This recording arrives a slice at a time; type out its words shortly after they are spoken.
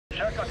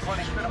Hello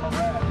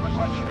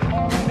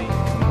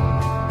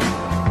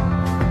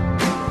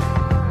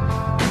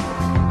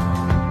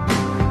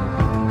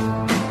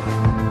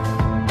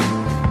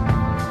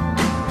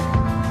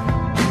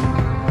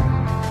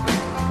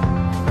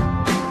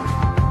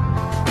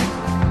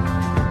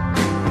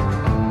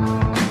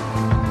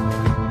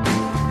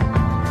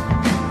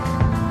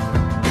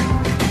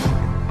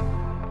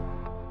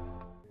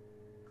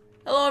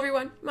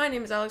everyone, my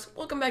name is Alex.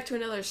 Welcome back to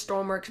another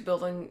Stormworks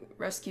building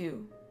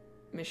rescue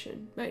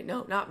mission. Wait,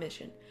 no, not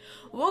mission.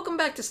 Welcome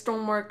back to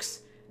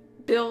Stormworks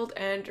Build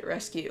and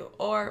Rescue,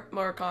 or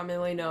more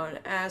commonly known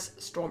as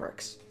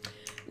Stormworks.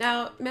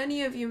 Now,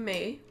 many of you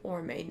may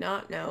or may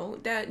not know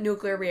that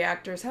nuclear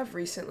reactors have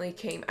recently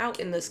came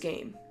out in this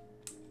game.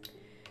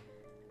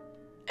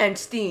 And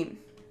Steam.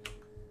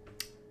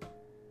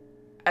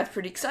 That's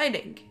pretty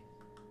exciting.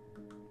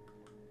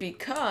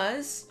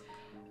 Because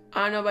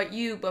I don't know about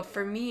you, but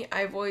for me,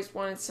 I've always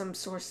wanted some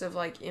source of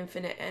like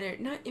infinite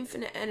energy, not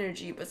infinite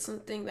energy, but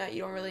something that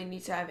you don't really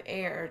need to have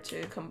air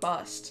to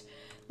combust.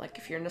 Like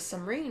if you're in a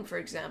submarine, for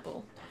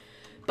example.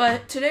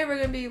 But today we're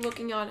going to be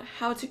looking on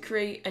how to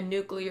create a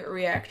nuclear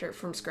reactor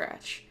from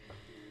scratch.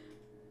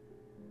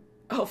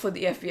 Hopefully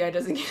the FBI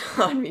doesn't get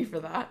on me for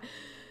that.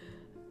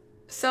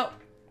 So,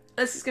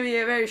 this is going to be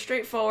a very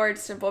straightforward,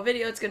 simple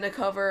video. It's going to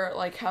cover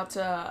like how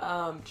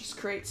to just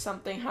create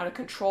something, how to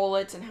control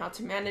it, and how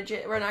to manage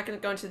it. We're not going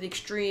to go into the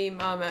extreme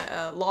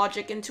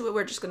logic into it.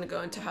 We're just going to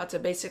go into how to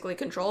basically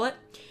control it.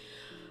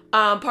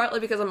 Partly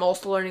because I'm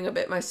also learning a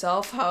bit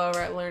myself. However,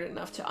 I learned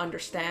enough to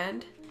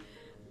understand.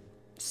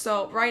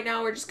 So right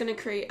now we're just going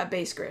to create a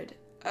base grid.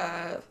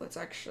 Let's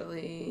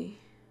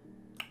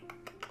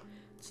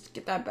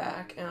get that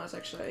back, and let's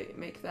actually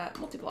make that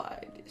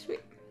multiplied. Sweet.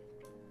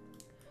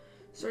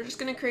 So we're just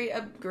going to create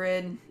a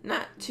grid,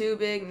 not too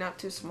big, not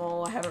too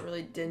small. I haven't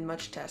really done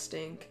much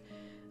testing.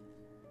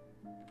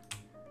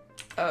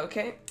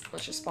 Okay,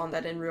 let's just spawn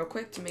that in real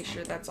quick to make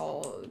sure that's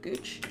all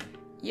gooch.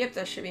 Yep,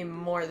 that should be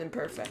more than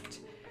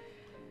perfect.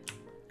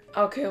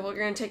 Okay, we're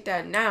going to take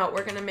that. Now,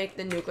 we're going to make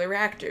the nuclear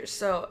reactors.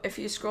 So if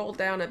you scroll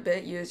down a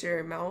bit, use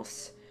your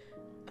mouse.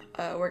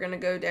 We're going to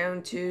go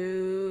down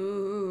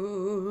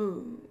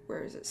to,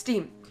 where is it?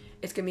 Steam.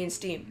 It's going to be in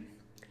Steam.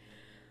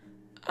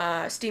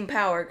 Steam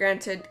power,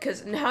 granted,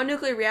 because how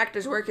nuclear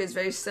reactors work is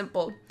very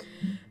simple.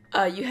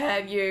 You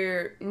have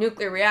your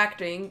nuclear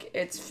reacting,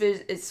 it's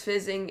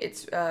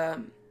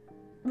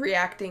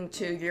reacting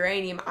to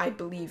uranium, I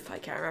believe, I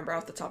can't remember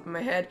off the top of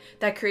my head,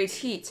 that creates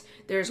heat.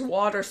 There's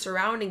water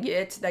surrounding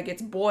it that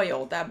gets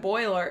boiled. That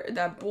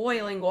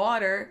boiling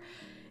water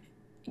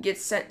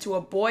gets sent to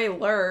a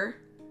boiler.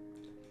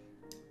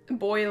 The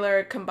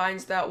boiler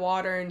combines that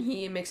water and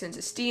heat and makes it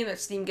into steam.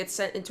 That steam gets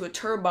sent into a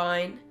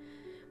turbine,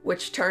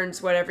 which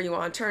turns whatever you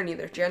want to turn,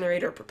 either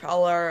generator,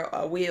 propeller,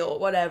 a wheel,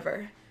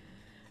 whatever.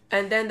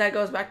 And then that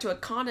goes back to a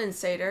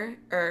condenser,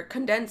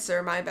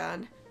 my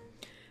bad.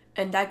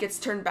 And that gets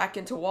turned back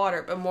into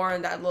water, but more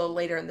on that a little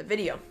later in the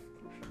video.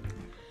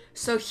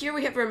 So here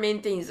we have our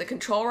main things, the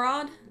control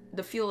rod,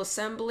 the fuel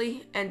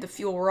assembly, and the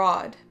fuel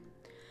rod.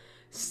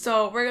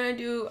 So we're gonna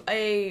do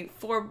an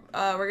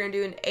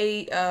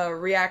 8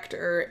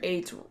 reactor,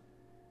 8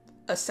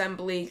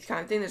 assembly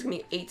kind of thing. There's gonna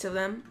be 8 of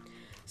them.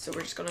 So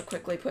we're just going to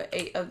quickly put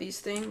 8 of these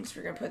things.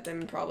 We're going to put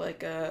them in probably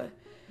like I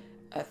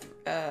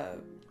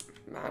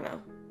don't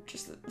know,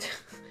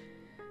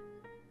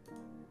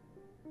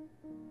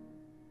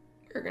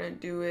 we're going to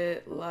do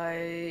it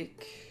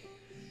like,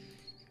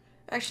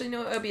 actually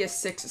no, it'll be a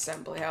 6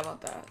 assembly. How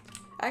about that?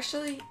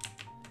 Actually,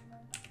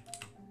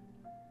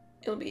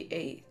 it'll be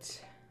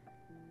 8.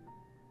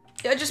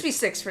 It'll just be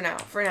 6 for now.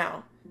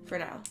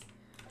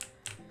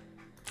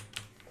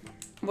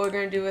 We're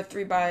going to do a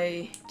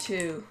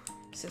 3x2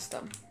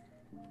 system.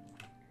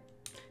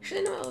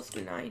 Actually, no, let's do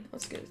 9.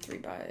 Let's get a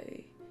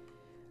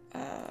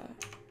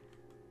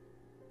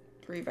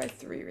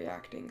 3x3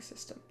 reacting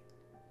system.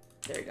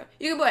 There you go.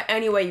 You can put it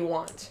any way you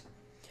want.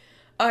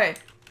 Okay,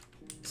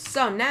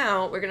 so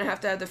now we're gonna have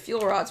to have the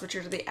fuel rods, which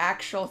are the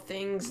actual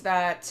things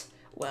that,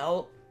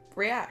 well,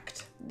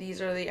 react.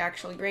 These are the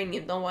actual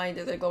uranium. Don't mind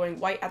that they're glowing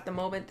white at the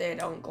moment. They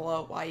don't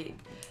glow white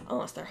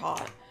unless they're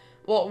hot.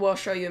 Well, we'll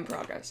show you in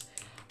progress.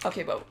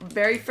 Okay, but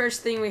very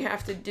first thing we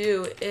have to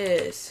do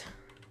is...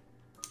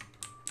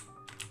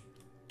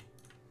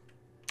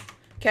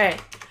 Okay,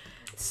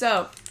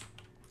 so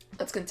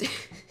let's continue.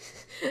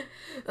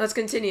 Let's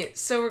continue.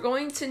 So we're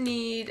going to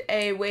need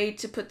a way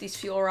to put these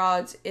fuel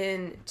rods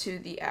into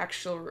the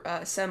actual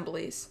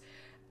assemblies,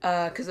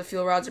 because the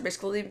fuel rods are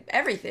basically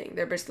everything.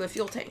 They're basically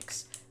fuel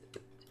tanks.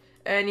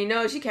 And you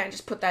can't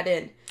just put that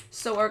in.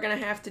 So what we're going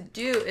to have to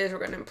do is we're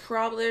going to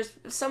probably, there's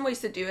some ways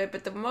to do it,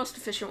 but the most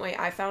efficient way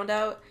I found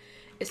out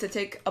is to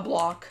take a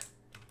block,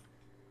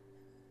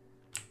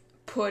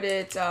 put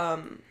it, I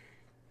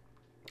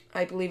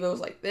believe it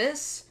was like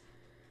this,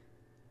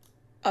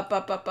 up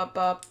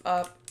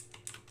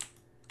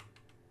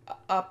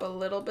a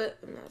little bit,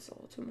 and that's a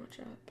little too much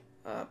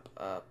up.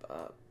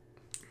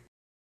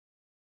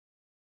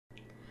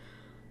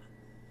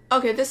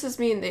 Okay, this is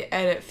me in the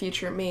edit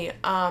feature me.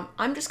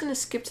 I'm just gonna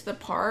skip to the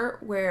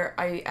part where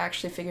I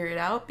actually figure it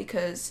out,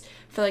 because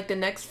for like the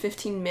next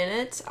 15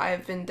 minutes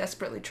I've been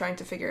desperately trying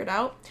to figure it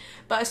out.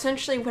 But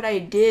essentially what I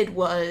did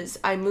was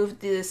I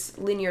moved this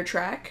linear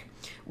track,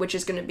 which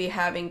is gonna be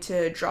having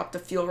to drop the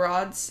fuel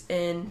rods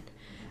in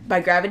by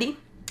gravity.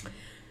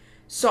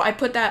 So I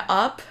put that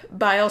up,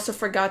 but I also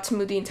forgot to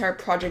move the entire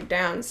project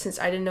down since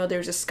I didn't know there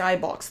was a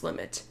skybox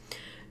limit.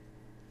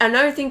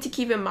 Another thing to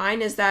keep in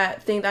mind is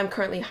that thing that I'm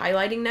currently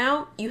highlighting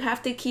now, you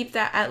have to keep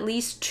that at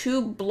least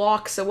 2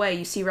 blocks away.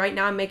 You see right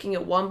now I'm making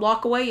it 1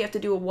 block away, you have to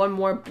do it 1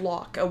 more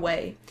block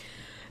away.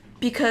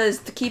 Because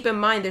to keep in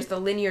mind, there's the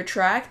linear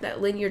track.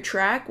 That linear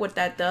track, what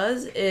that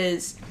does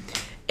is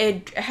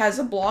it has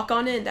a block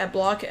on it, and that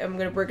block,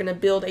 we're gonna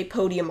build a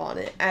podium on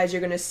it, as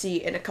you're gonna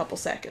see in a couple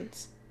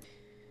seconds.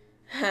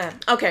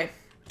 Okay.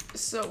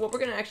 So what we're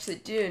going to actually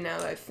do, now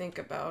that I think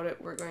about it,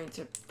 we're going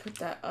to put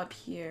that up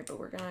here, but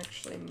we're going to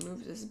actually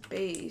move this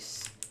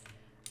base.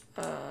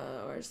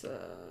 Where's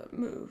the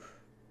move?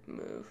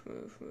 Move.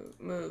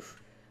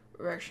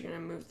 We're actually going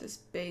to move this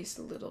base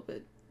a little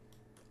bit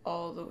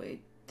all the way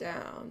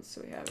down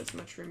so we have as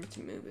much room to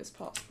move as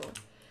possible.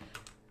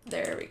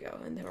 There we go.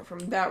 And then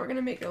from that, we're going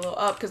to make it a little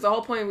up, because the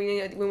whole point,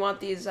 we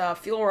want these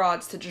fuel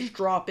rods to just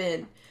drop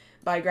in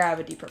by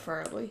gravity,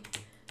 preferably.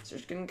 So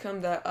it's going to come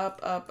that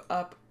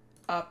up.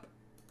 Okay,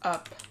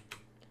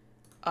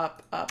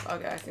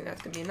 I think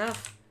that's gonna be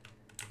enough.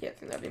 Yeah, I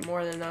think that'd be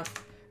more than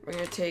enough. We're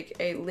gonna take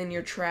a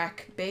linear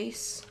track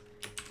base.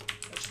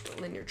 Just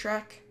a linear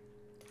track.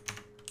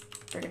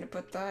 We're gonna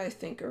put that, I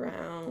think,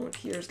 around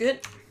here is good.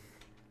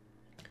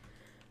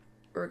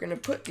 We're gonna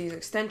put these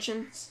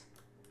extensions.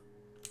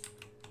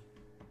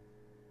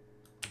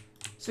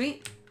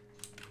 Sweet.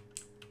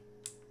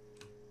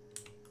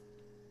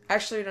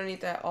 Actually, we don't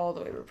need that all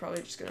the way. We're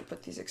probably just gonna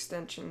put these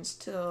extensions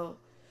till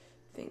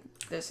I think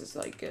this is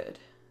like good.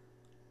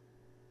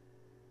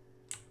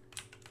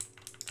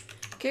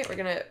 Okay, we're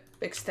gonna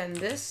extend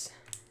this.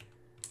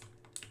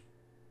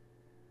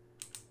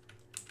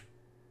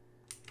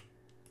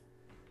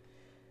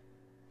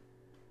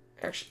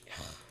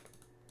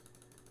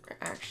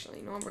 Actually,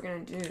 you know what we're gonna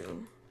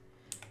do?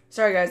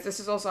 Sorry guys, this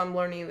is also, I'm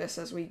learning this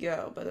as we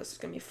go, but this is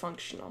gonna be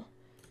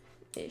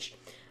functional-ish.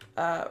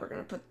 We're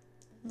gonna put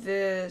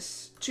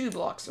this 2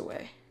 blocks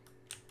away.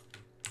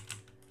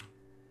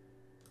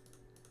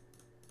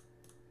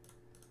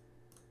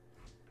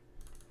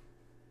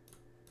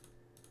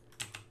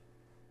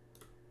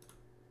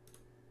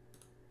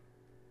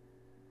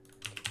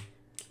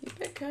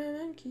 Come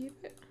on,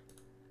 keep it.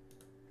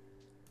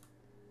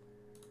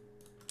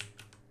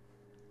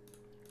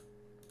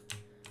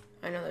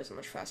 I know there's a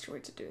much faster way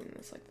to doing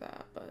this like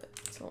that, but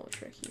it's a little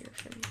trickier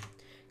for me.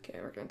 Okay,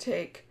 we're gonna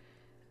take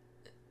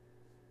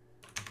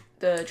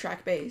the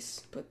track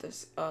base, put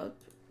this up,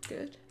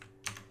 good.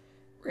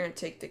 We're gonna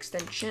take the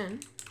extension,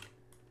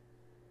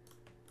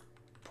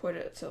 put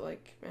it to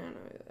like, I don't know,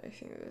 I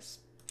think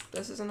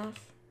this is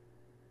enough.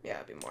 Yeah,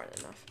 it'd be more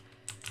than enough.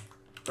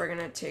 We're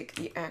gonna take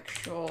the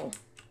actual,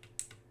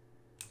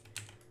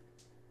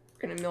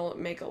 we're gonna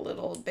make a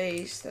little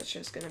base that's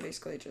just gonna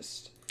basically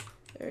just,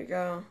 there we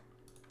go.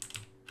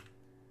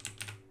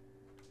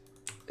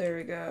 There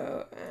we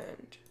go,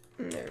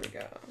 and there we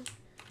go.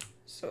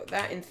 So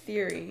that, in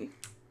theory,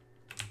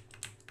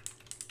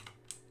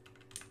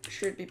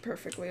 should be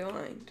perfectly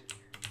aligned.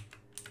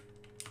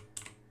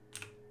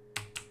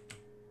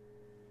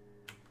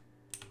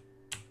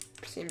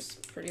 Seems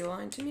pretty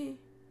aligned to me.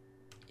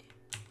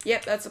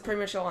 Yep, that's pretty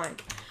much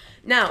aligned.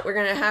 Now, we're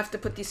going to have to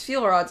put these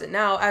fuel rods in.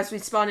 Now, as we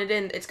spawn it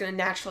in, it's going to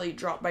naturally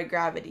drop by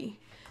gravity.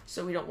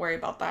 So we don't worry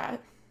about that.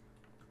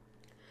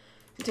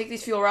 So take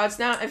these fuel rods.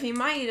 Now, if you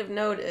might have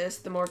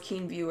noticed, the more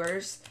keen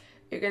viewers,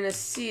 you're going to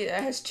see it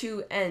has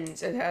 2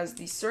 ends. It has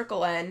the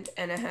circle end,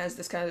 and it has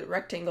this kind of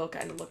rectangle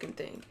kind of looking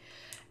thing.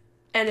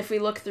 And if we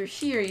look through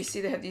here, you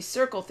see they have these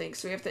circle things.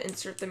 So we have to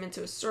insert them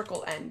into a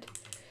circle end.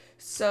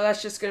 So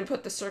that's just going to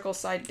put the circle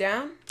side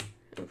down.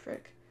 Oh,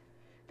 frick.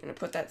 Going to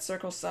put that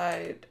circle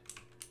side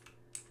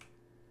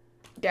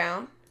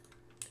down.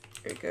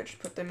 Very good. Just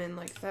put them in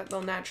like that.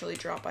 They'll naturally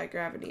drop by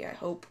gravity, I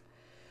hope.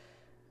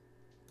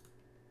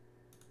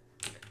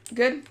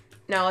 Good.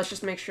 Now let's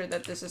just make sure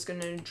that this is going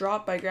to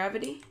drop by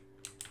gravity.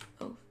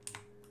 Oh.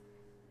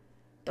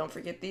 Don't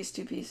forget these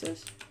 2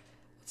 pieces.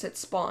 Let's hit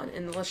spawn,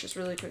 and let's just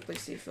really quickly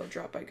see if it'll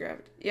drop by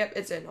gravity. Yep,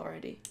 it's in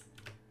already.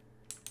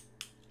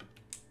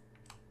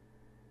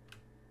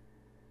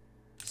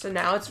 So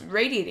now it's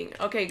radiating.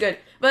 Okay, good.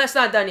 But that's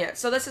not done yet.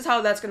 So this is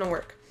how that's going to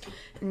work.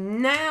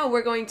 Now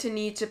we're going to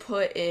need to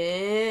put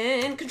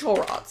in control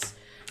rods.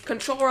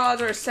 Control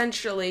rods are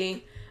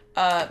essentially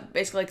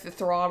basically like the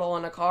throttle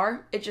on a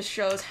car. It just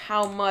shows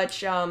how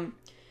much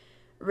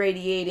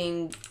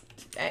radiating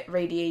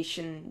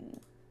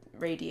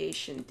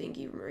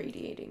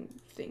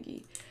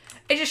thingy.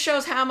 It just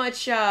shows how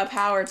much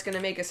power it's going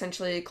to make.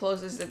 Essentially,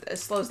 it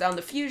slows down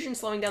the fusion.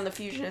 Slowing down the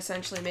fusion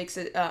essentially makes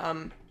it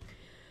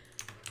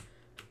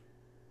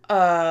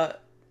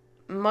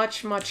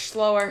much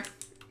slower.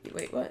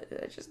 Wait, what?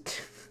 I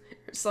just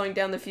Slowing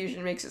down the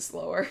fusion makes it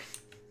slower.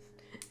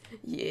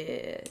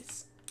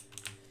 Yes.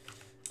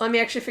 Let me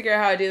actually figure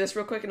out how to do this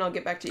real quick and I'll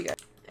get back to you guys.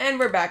 And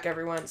we're back,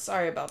 everyone.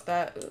 Sorry about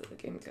that. Ugh, the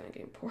game's gonna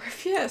get poor.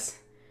 Yes.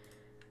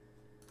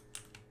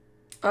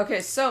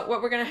 Okay, so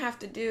what we're gonna have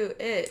to do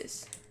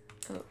is...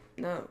 Oh,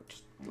 no.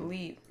 Just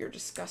leave. You're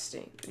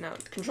disgusting. No,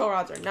 control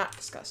rods are not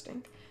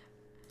disgusting.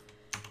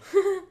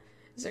 So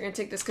we're gonna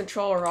take this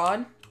control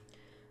rod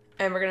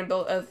and we're gonna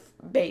build a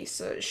base.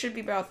 So it should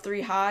be about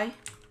 3 high.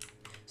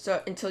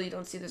 So until you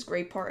don't see this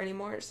gray part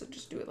anymore. So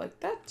just do it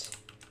like that.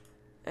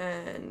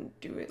 And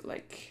do it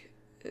like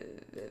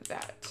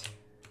that.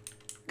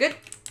 Good.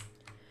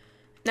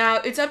 Now,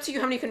 it's up to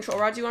you how many control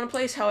rods you want to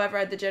place. However,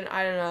 at the gen,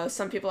 I don't know.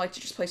 Some people like to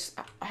just place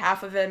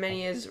half of as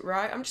many as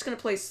right. I'm just going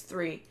to place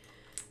 3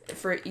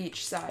 for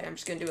each side. I'm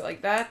just going to do it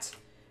like that.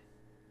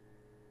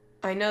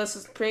 I know this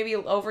is maybe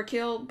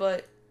overkill,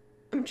 but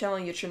I'm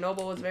telling you,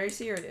 Chernobyl was very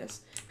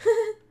serious.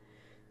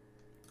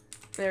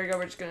 There we go.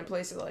 We're just going to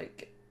place it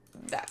like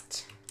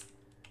that.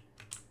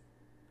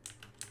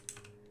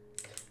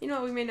 You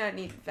know, we may not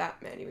need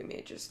that many.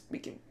 We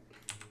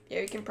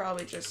can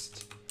probably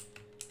just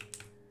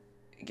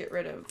get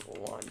rid of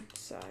one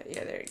side.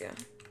 Yeah, there you go.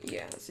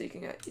 Yeah, so you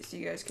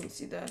guys can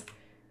see the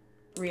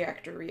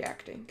reactor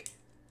reacting.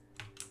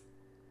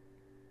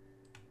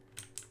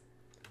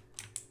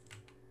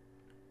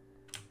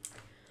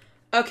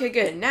 Okay,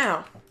 good.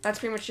 Now, that's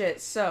pretty much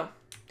it. So,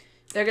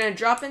 they're gonna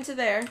drop into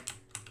there.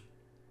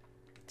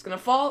 It's gonna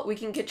fall. We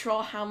can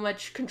control how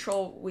much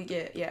control we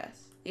get. Yes.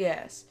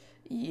 Yes.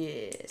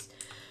 Yes.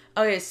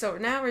 Okay, so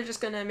now we're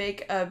just gonna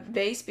make a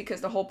base because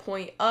the whole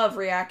point of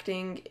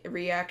nuclear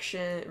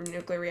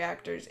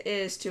reactors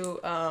is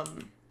to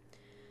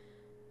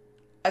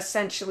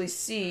essentially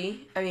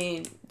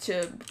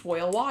to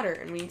boil water,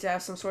 and we need to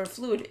have some sort of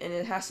fluid, and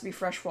it has to be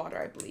fresh water,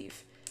 I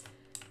believe.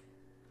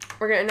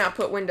 We're gonna not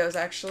put windows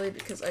actually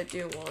because I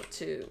do want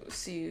to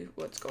see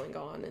what's going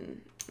on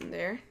in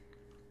there.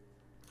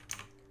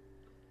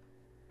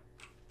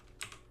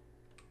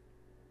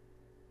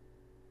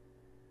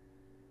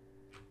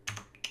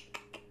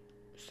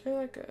 Is there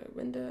like a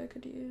window I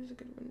could use? A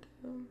good window?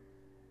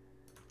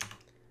 I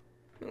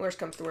mean, worst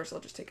comes to worst, I'll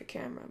just take a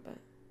camera, but...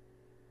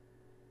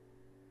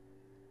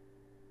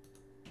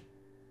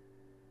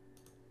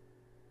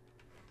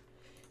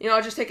 You know,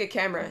 I'll just take a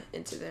camera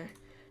into there.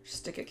 Just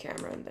stick a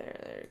camera in there.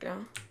 There you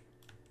go.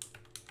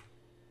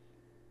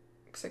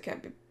 Because I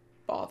can't be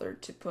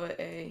bothered to put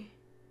a...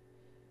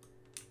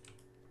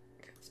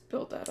 Let's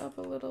build that up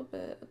a little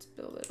bit. Let's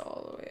build it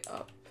all the way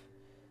up.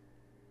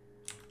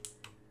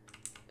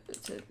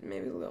 To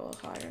maybe a little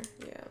higher.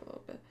 Yeah, a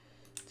little bit.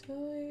 So,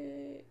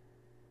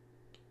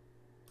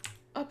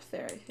 up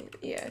there, I think.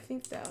 Yeah, I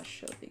think that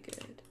should be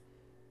good.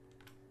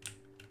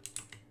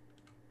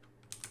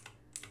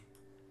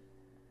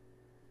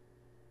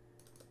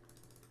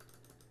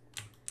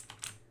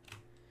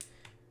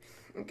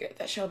 Okay,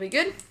 that shall be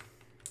good.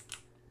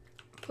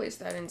 Place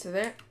that into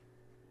there.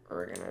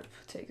 We're gonna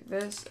take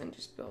this and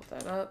just build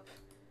that up.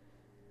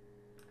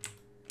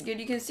 Good,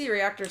 you can see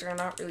reactors are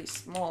not really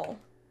small.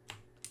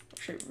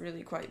 Actually,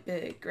 really quite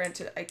big.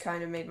 Granted, I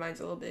kind of made mine a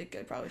little big.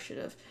 I probably should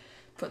have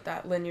put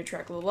that linear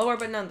track a little lower,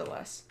 but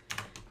nonetheless.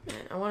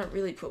 Man, I want to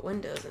really put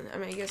windows in. I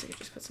mean, I guess I could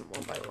just put some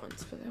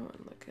 1x1s, but that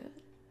wouldn't look good.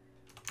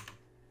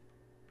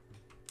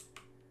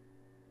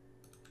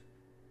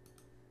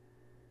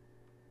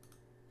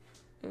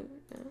 Ooh,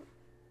 no.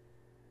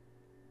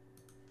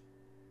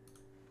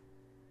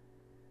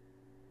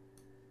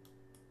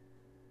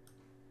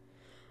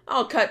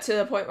 I'll cut to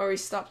the point where we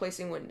stop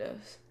placing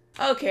windows.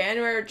 Okay, and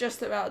we're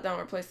just about done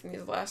replacing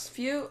these last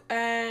few,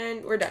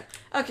 and we're done.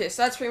 Okay,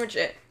 so that's pretty much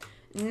it.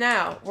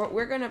 Now,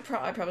 we're gonna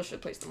I probably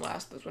should place them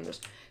last, those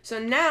windows. So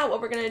now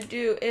what we're gonna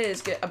do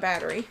is get a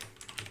battery.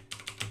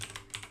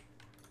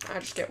 I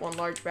just get one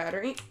large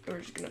battery. We're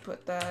just gonna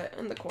put that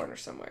in the corner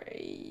somewhere.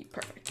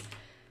 Perfect.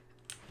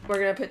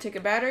 We're gonna take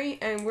a battery,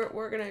 and what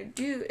we're gonna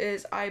do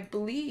is, I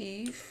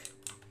believe,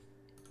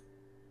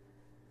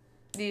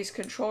 these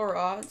control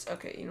rods.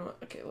 Okay, you know what?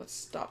 Okay, let's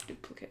stop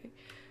duplicating.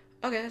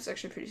 Okay, that's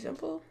actually pretty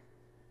simple.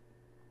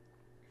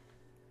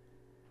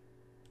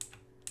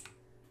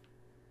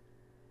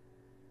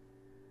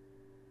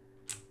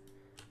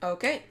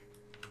 Okay.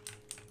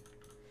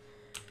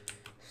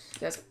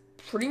 That's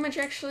pretty much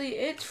actually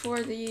it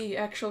for the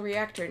actual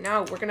reactor.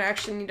 Now, we're gonna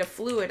actually need a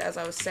fluid, as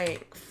I was saying.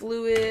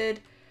 Fluid,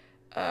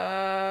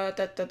 fluid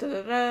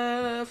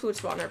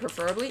spawner,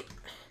 preferably.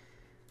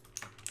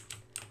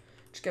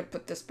 Just gonna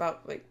put this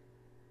about, like,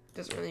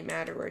 doesn't really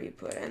matter where you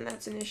put it, and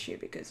that's an issue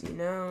because, you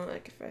know,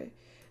 like,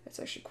 that's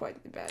actually quite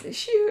a bad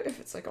issue if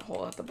it's like a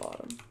hole at the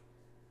bottom.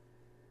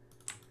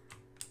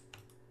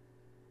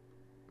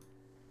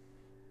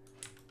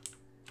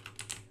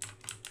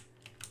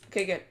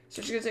 Okay, good. So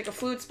we're just gonna take a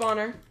fluid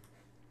spawner.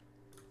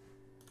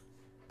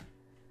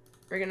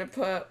 We're gonna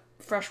put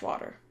fresh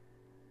water.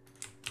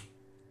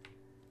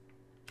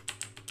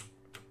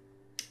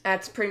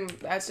 That's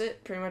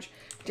it, pretty much.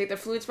 Take the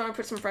fluid spawner,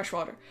 put some fresh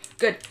water.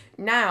 Good.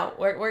 Now,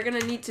 what we're gonna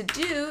need to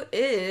do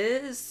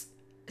is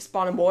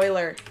spawn a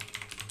boiler.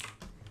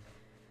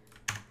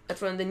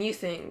 That's one of the new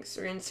things.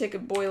 We're gonna take a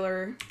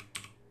boiler.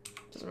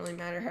 Doesn't really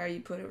matter how you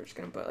put it. We're just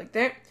gonna put it like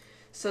there.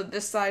 So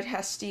this side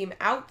has steam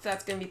out.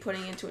 That's gonna be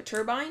putting into a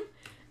turbine,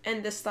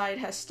 and this side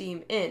has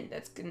steam in.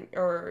 That's gonna,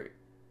 or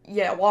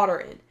yeah,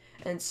 water in,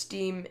 and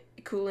steam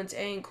coolant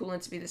A and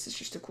coolant B. This is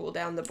just to cool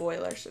down the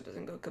boiler so it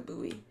doesn't go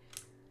kabooey.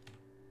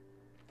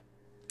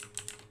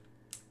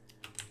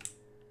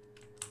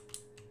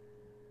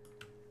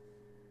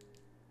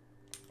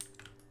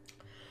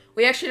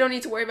 We actually don't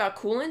need to worry about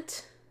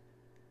coolant.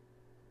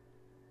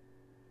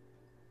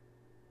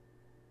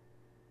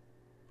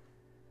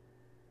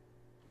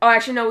 Oh,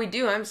 actually, no, we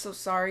do. I'm so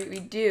sorry. We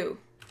do.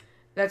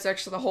 That's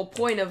actually the whole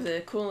point of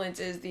the coolant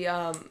is the,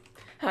 how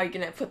you're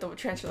going to put the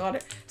transfer the water.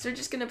 So we're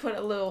just going to put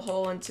a little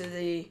hole into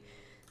the,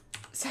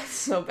 sounds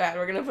so bad.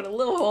 We're going to put a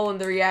little hole in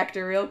the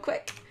reactor real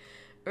quick.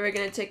 We're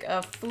going to take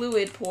a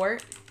fluid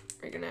port.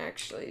 We're going to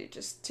actually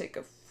just take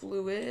a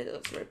fluid.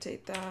 Let's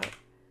rotate that.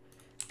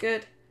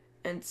 Good.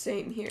 And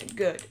same here.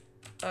 Good.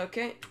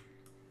 Okay.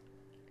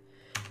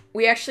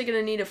 We actually going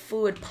to need a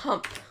fluid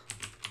pump.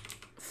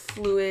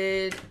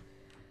 Fluid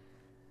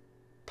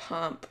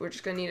pump. We're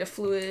just going to need a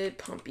fluid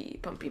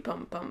pumpy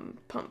pump.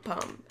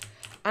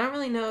 I don't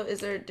really know. Is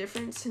there a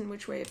difference in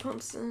which way it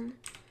pumps in?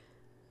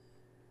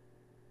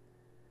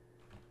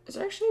 Is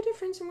there actually a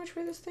difference in which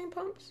way this thing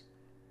pumps?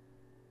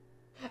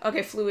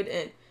 Okay, fluid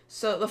in.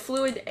 So the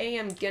fluid A,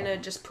 I'm going to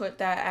just put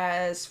that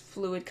as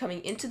fluid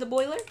coming into the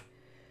boiler.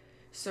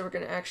 So we're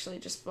going to actually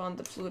just run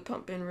the fluid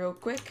pump in real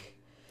quick.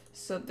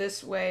 So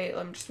this way,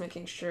 I'm just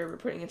making sure we're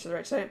putting it to the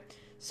right side.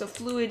 So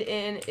fluid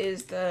in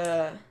is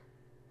the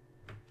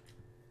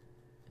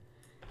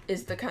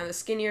kind of the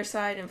skinnier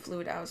side, and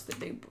fluid out is the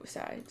big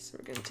side. So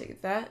we're going to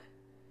take that.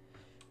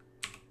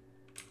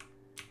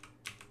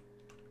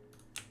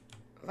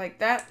 Like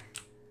that.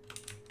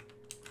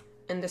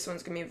 And this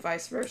one's going to be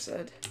vice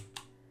versa,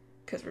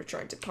 because we're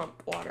trying to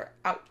pump water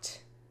out.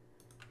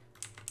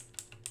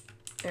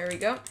 There we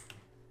go.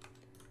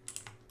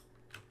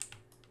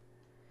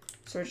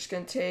 So we're just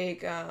going to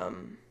take a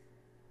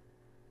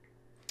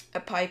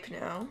pipe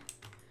now,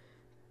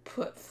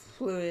 put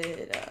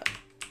fluid,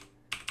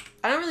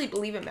 I don't really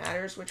believe it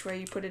matters which way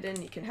you put it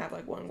in. You can have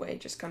like one way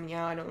just coming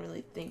out. I don't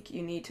really think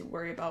you need to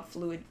worry about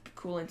fluid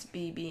coolant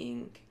B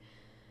being,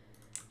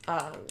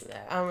 I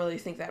don't really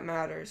think that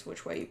matters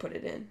which way you put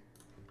it in.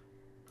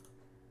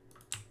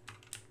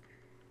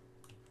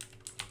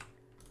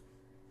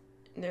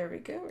 There we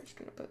go, we're just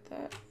going to put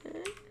that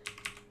in.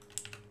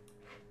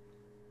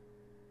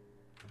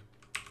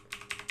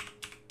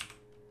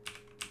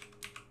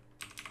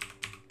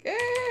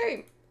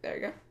 Okay, there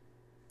you go.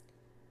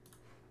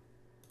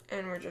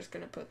 And we're just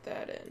going to put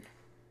that in.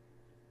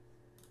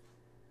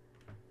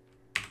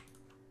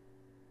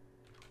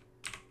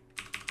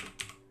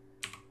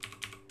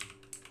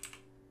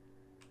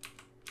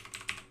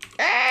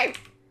 Hey!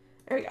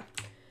 There we go.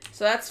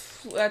 So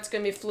that's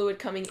going to be fluid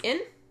coming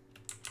in.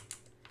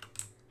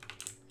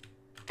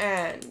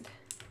 And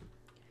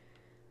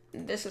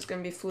this is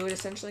going to be fluid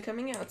essentially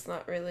coming out. It's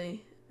not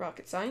really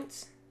rocket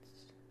science.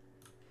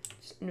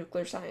 It's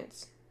nuclear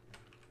science.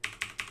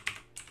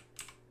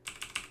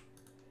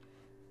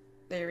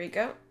 There we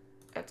go.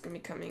 That's going to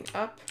be coming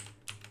up.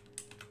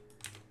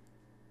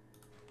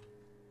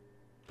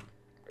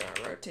 We're going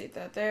to rotate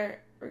that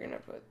there. We're going to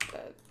put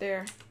that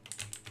there.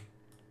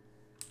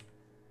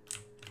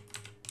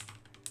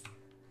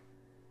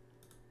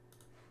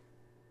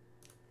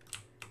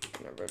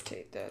 I'm going to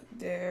rotate that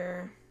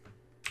there.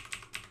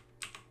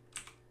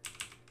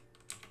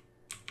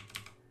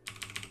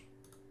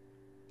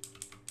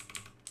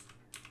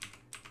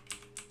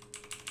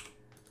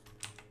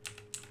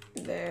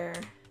 There.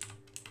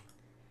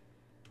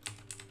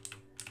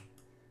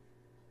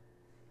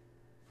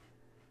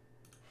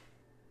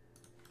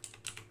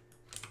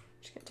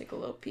 Just gonna take a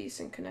little piece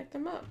and connect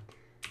them up.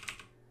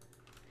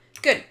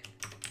 Good.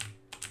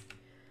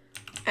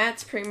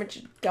 That's pretty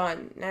much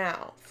done.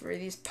 Now, for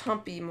these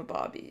pumpy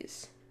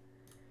mabobbies,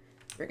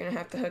 we're gonna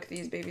have to hook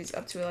these babies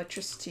up to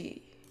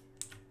electricity.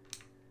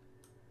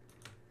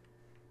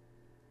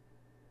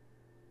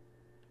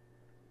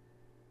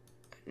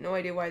 No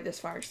idea why this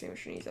fire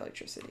extinguisher needs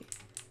electricity.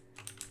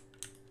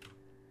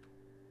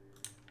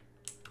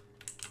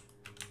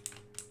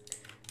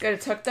 Good,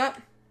 it's hooked up.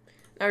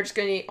 Now we're just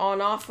going to need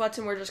on-off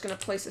button. We're just going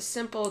to place a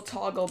simple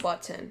toggle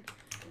button.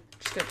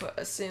 Just going to put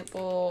a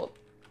simple...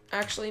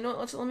 Actually, you know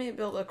what? Let me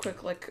build a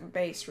quick, like,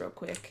 base real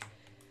quick.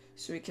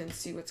 So we can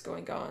see what's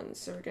going on.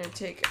 So we're going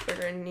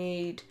to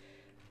need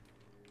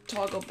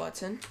toggle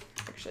button.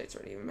 Actually, it's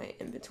already in my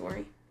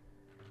inventory.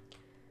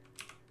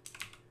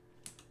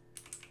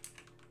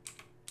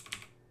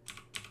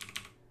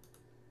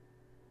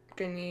 We're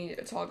going to need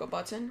a toggle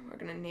button. We're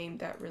going to name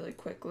that really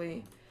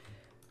quickly.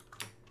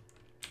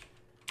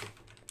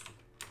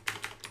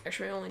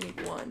 Actually, I only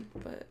need one,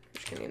 but we're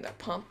just going to name that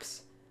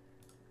pumps.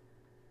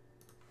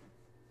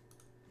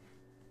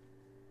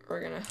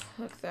 We're going to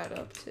hook that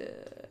up to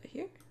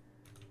here.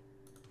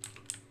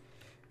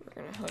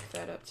 We're going to hook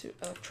that up to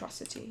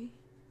electricity.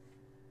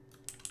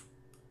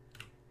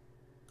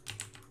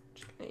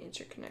 Just going to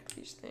interconnect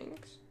these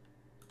things.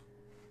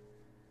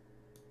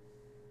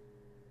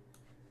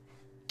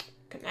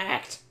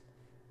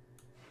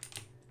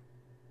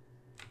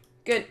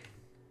 Good.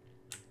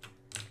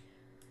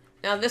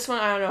 Now this one,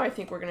 I don't know, I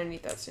think we're gonna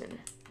need that soon.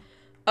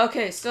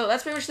 Okay, so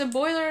that's pretty much the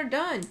boiler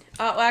done.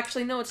 Well,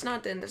 actually, no, it's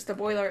not done. That's the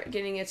boiler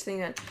getting its thing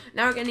done.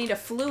 Now we're gonna need a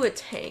fluid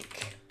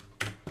tank.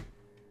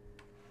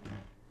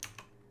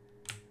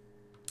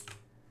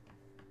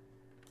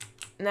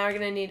 Now we're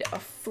gonna need a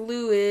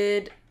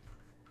fluid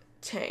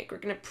tank. We're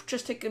gonna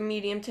just take a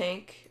medium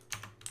tank.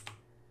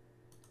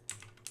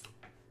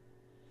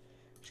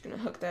 Just gonna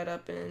hook that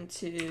up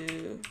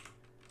into...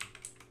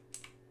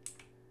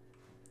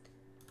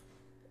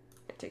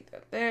 Take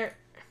that there.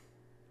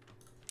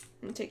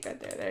 And take that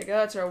there. There you go.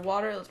 That's our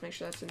water. Let's make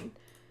sure that's in...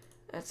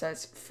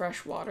 That's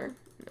fresh water.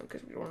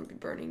 Because we don't want to be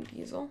burning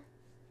diesel.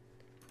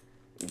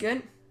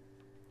 Good.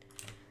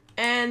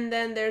 And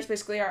then there's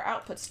basically our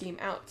output steam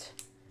out.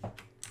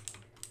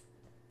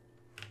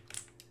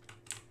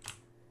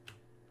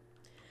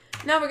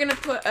 Now we're gonna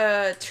put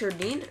a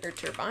turbine or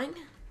turbine,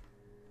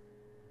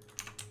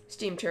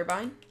 steam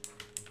turbine,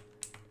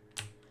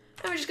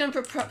 and we're just gonna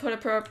put a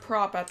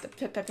prop at the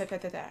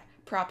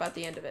prop at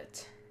the end of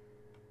it.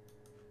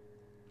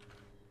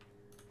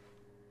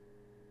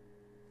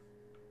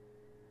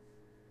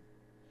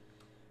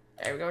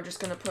 There we go. We're just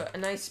gonna put a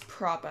nice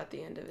prop at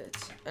the end of it,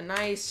 a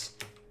nice,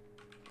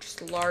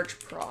 just large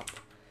prop.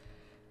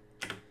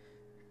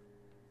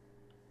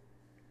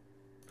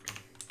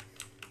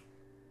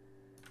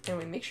 And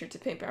we make sure to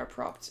paint our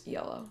props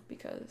yellow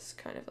because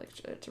kind of like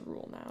it's a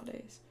rule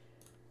nowadays.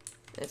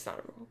 It's not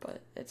a rule,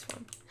 but it's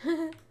fun.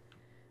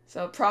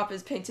 So prop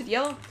is painted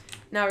yellow.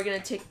 Now we're gonna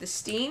take the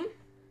steam.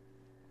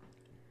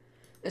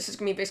 This is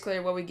gonna be basically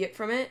what we get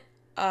from it.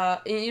 And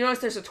you notice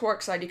there's a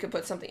torque side. You could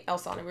put something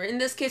else on it. In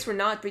this case, we're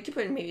not, but you could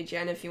put in maybe a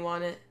gen if you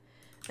want it,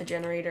 a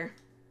generator.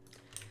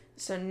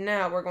 So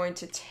now we're going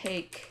to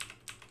take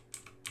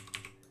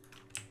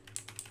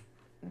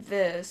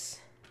this.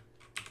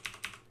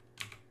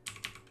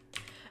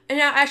 And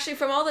now, actually,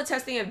 from all the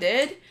testing I've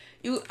did,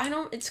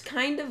 it's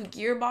kind of,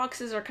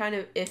 gearboxes are kind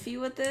of iffy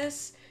with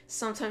this.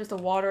 Sometimes the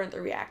water in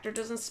the reactor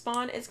doesn't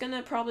spawn. It's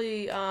gonna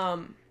probably,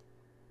 they're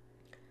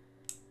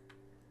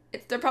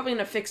probably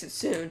gonna fix it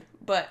soon,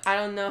 but I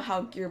don't know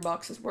how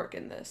gearboxes work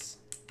in this.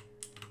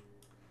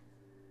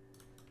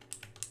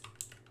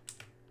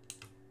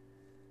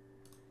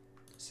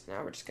 So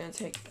now we're just gonna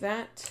take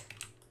that.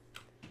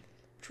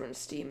 We're gonna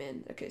steam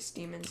in. Okay,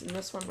 steam in's in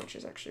this one, which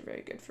is actually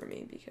very good for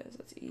me because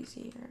it's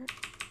easier.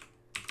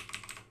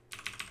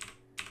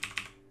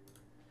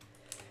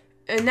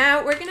 And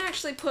now we're gonna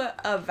actually put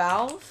a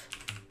valve,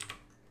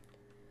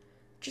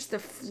 just a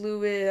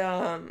fluid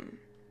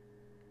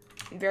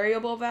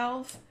variable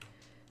valve,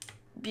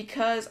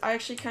 because I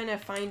actually kind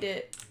of find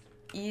it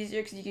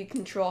easier because you can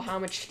control how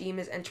much steam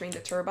is entering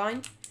the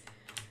turbine,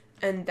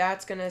 and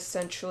that's gonna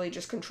essentially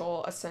just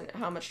control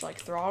how much like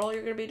throttle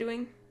you're gonna be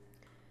doing.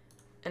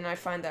 And I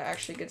find that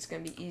actually it's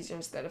gonna be easier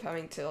instead of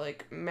having to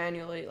like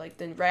manually, like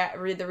the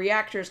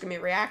reactor is gonna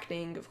be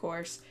reacting, of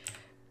course.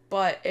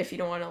 But if you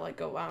don't want to like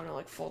go out and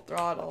like full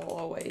throttle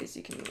always,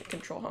 you can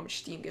control how much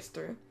steam gets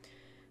through.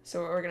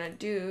 So what we're gonna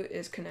do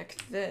is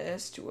connect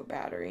this to a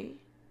battery.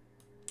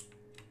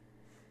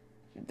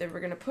 Then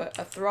we're gonna put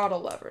a throttle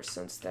lever.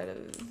 So instead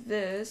of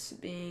this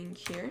being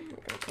here,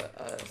 we're gonna put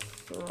a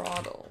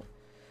throttle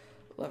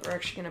lever. We're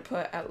actually gonna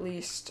put at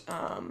least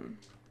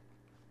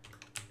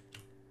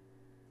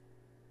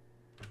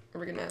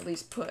we're gonna at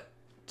least put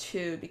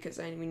 2 because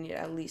we need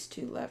at least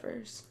 2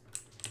 levers.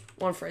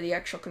 One for the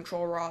actual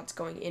control rods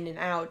going in and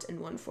out, and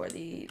one for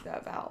the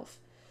valve.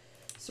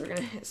 So we're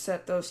gonna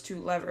set those 2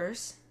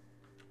 levers.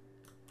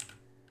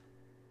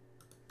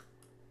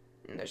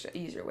 And there's an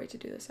easier way to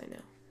do this, I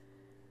know.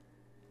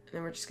 And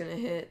then we're just gonna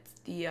hit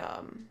the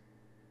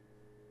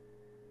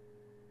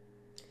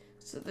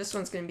so this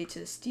one's gonna be to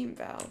the steam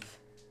valve.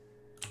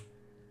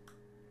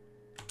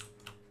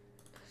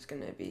 It's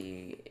gonna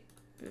be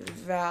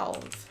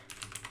valve.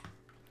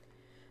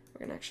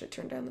 We're gonna actually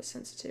turn down the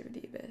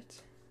sensitivity a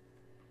bit.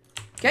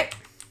 Okay,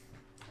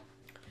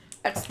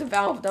 that's the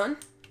valve done.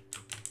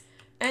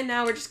 And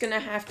now we're just gonna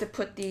have to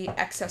put the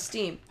excess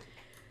steam.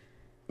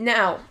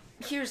 Now,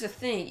 here's the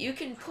thing. You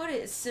can put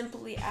it as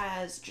simply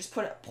as just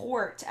put a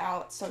port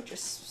out so it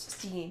just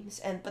steams.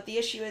 But the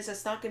issue is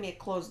it's not gonna be a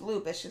closed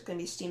loop. It's just gonna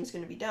be steam's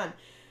gonna be done.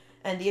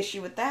 And the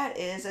issue with that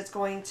is it's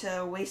going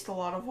to waste a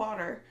lot of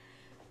water.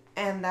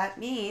 And that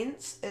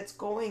means it's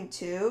going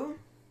to,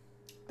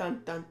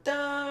 dun dun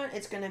dun,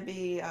 it's gonna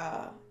be,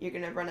 you're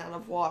gonna run out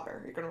of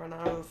water. You're gonna run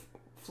out of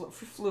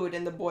fluid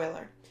in the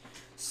boiler.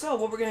 So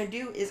what we're gonna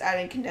do is add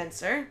in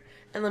condenser,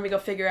 and let me go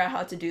figure out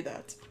how to do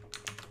that.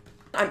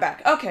 I'm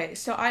back. Okay,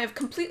 so I have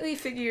completely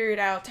figured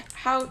out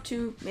how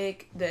to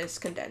make this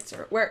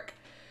condenser work.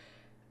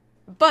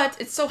 But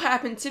it so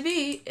happened to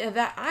be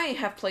that I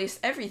have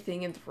placed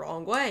everything in the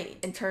wrong way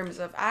in terms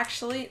of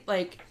actually,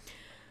 like,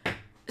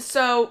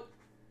 so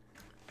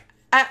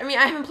I mean,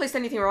 I haven't placed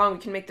anything wrong. We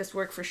can make this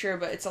work for sure,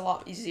 but it's a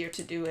lot easier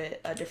to do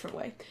it a different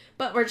way.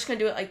 But we're just gonna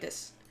do it like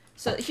this.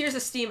 So here's the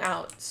steam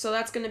out. So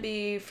that's going to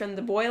be from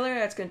the boiler.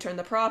 That's going to turn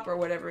the prop or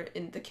whatever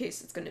in the case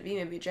it's going to be.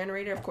 Maybe a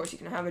generator. Of course, you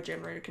can have a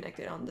generator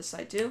connected on this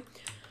side too.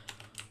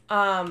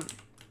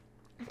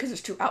 because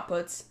there's two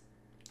outputs.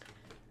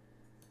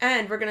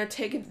 And we're going to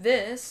take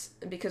this,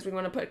 because we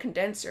want to put a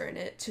condenser in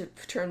it to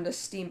turn the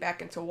steam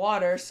back into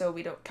water so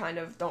we don't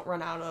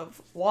run out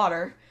of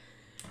water.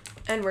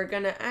 And we're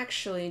going to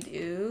actually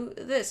do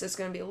this. It's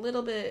going to be a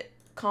little bit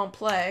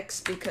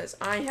complex because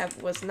I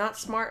was not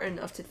smart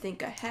enough to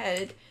think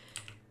ahead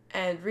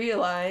and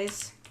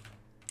realize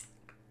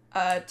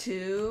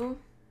to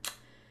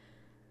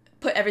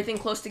put everything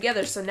close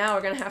together. So now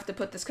we're going to have to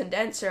put this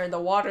condenser, and the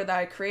water that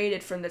I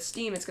created from the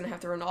steam is going to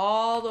have to run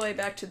all the way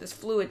back to this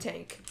fluid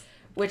tank,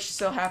 which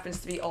so happens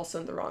to be also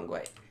in the wrong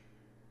way.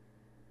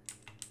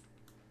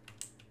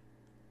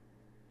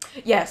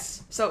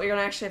 Yes, so we're going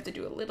to actually have to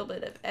do a little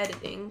bit of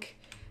editing.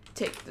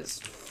 Take this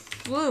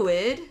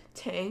fluid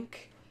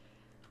tank.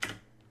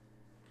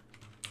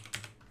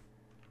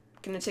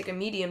 Going to take a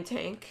medium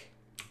tank.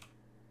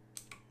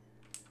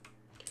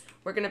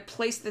 We're going to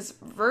place this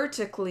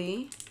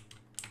vertically.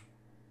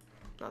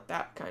 Not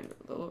that kind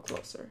of, a little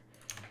closer.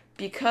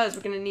 Because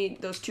we're going to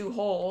need those two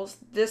holes,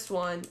 this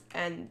one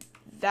and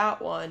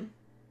that one.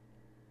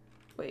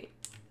 Wait.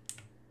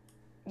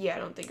 Yeah, I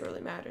don't think it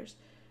really matters.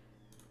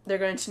 They're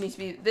going to need to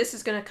be, this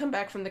is going to come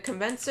back from the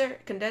condenser,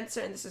 and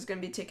this is going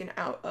to be taken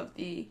out of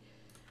the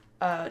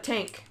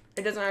tank.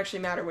 It doesn't actually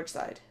matter which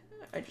side.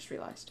 I just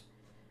realized.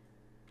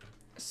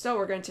 So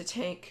we're going to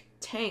tank.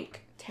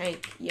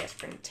 Yes,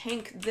 we're going to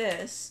tank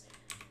this.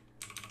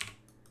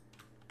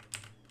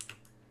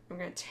 We're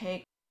going to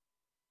tank.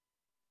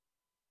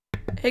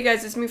 Hey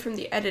guys, it's me from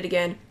the edit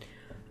again.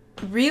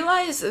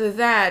 Realize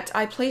that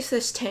I placed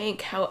this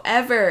tank,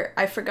 however,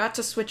 I forgot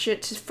to switch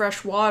it to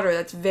fresh water.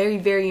 That's very,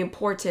 very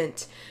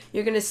important.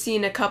 You're going to see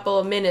in a couple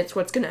of minutes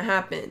what's going to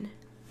happen.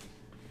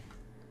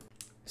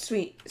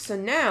 Sweet. So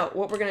now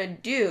what we're going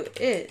to do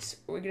is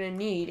we're going to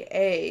need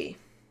a...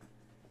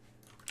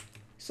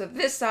 So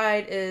this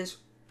side is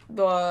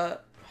the... Oh,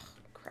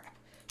 crap.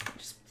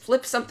 Just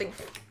flip something.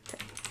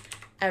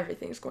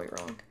 Everything's going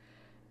wrong.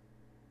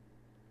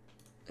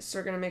 So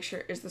we're going to make sure...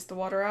 Is this the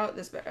water out?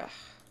 This better...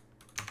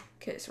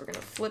 Okay, so we're going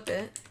to flip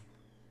it.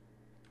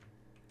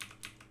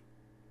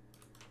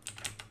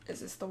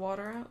 Is this the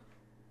water out?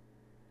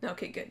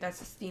 Okay, good. That's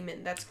the steam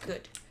in. That's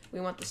good. We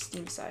want the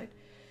steam side.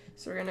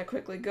 So we're going to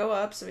quickly go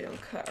up so we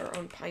don't cut our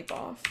own pipe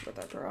off with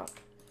our drop.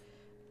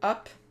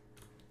 Up.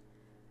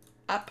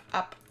 Up,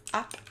 up,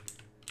 up.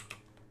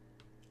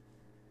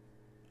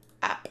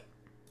 Up.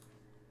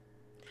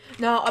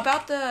 Now,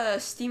 about the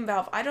steam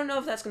valve, I don't know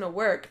if that's going to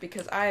work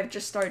because I have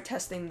just started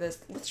testing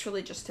this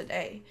literally just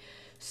today.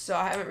 So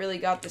I haven't really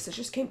got this. It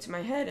just came to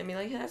my head and be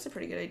like, yeah, that's a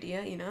pretty good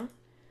idea, you know?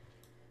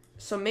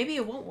 So maybe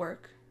it won't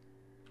work.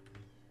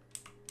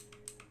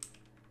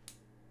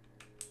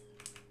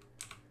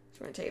 So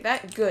we're going to take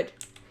that. Good.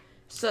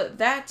 So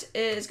that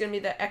is going to be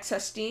the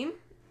excess steam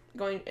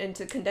going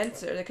into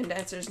condenser. The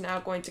condenser is now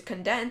going to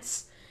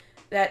condense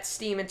that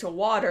steam into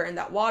water. And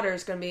that water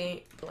is going to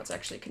be... Let's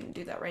actually can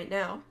do that right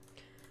now.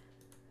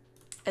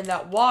 And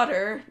that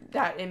water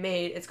that it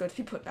made is going to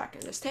be put back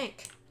in this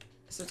tank.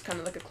 So it's kind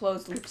of like a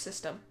closed loop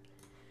system.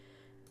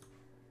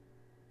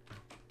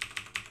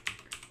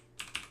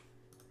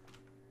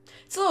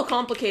 It's a little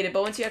complicated,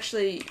 but once you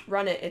actually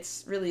run it,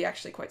 it's really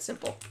actually quite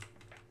simple.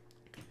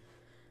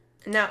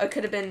 Now, it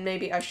could have been,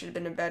 maybe I should have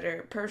been a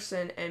better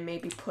person and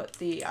maybe put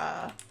the,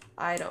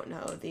 I don't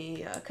know,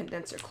 the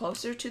condenser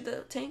closer to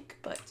the tank,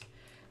 but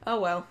oh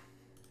well.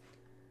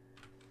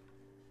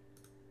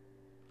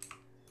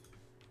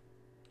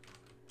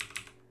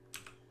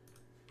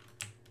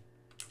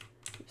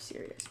 You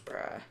serious,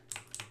 bruh?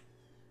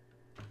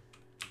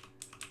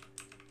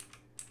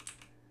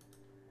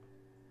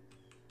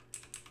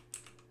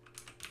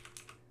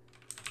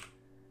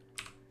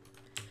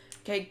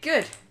 Okay,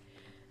 good.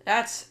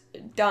 That's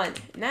done.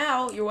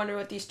 Now, you're wondering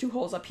what these two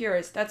holes up here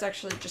is. That's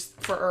actually just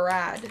for a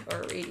rad,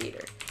 or a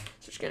radiator. So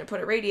we're just going to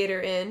put a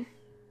radiator in.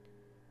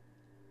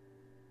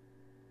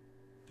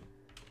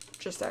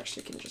 Just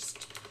actually can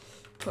just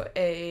put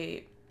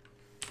a...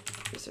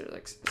 Is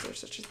there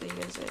such a thing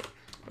as it?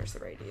 Where's the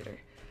radiator?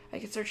 I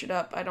can search it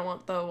up. I don't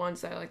want the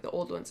ones that are like the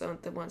old ones. I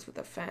want the ones with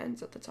the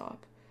fans at the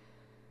top.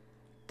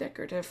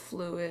 Decorative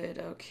fluid.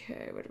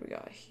 Okay, what do we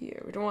got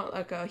here? We don't want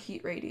like a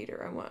heat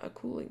radiator. I want a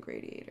cooling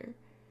radiator.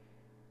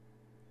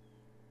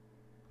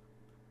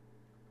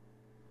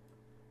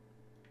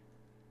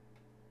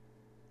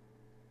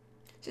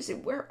 Just say,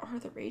 where are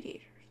the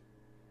radiators?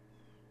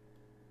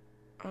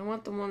 I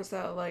want the ones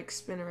that like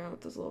spin around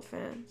with those little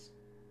fans.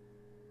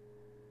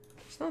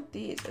 It's not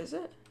these, is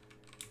it?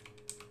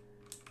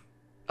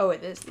 Oh,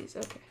 it is these.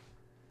 Okay.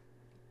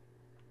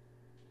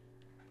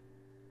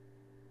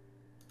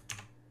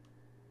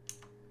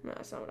 No,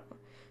 that's not what I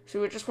want.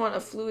 So we just want a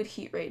fluid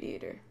heat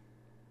radiator.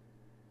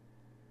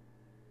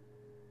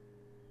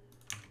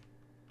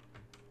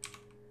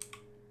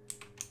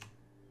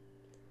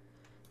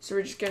 So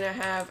we're just gonna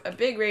have a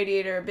big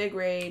radiator, a big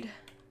raid.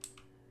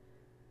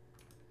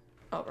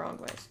 Oh, wrong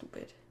way,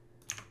 stupid.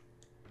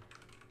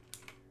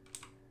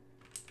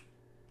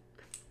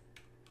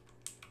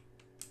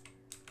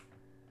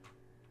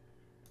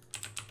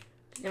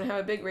 You're gonna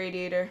have a big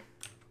radiator.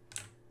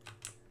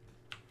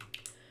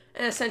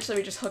 And essentially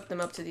we just hook them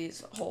up to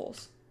these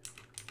holes.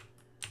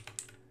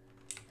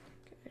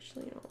 Okay,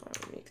 actually, you know what?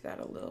 I'll make that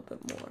a little bit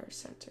more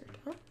centered,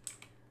 huh?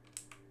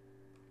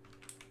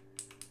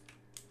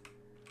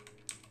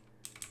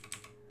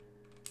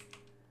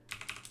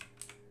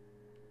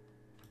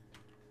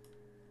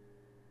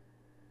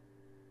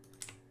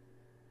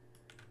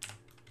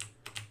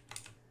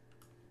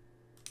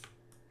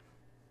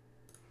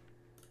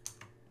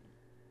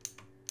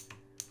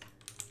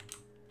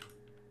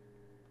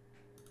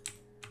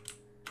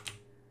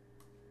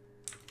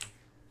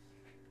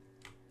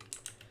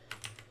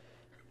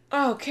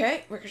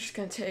 Okay, we're just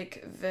gonna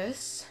take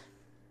this.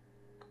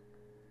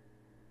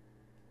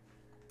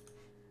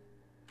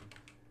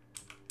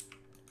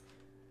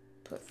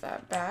 Put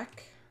that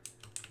back.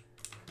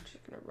 I'm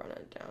just gonna run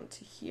it down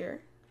to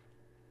here.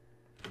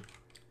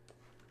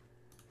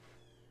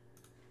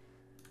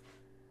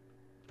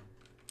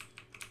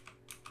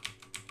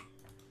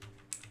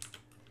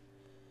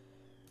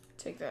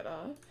 Take that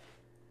off.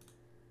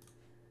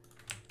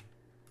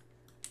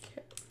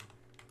 Okay.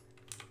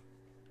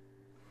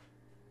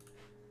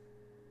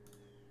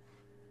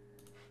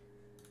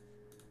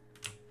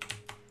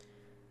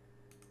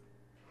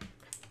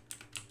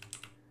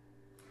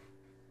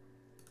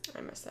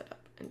 I messed that up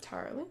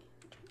entirely.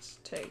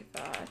 Just take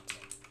that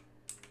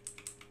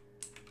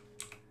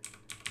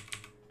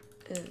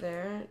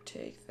there,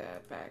 take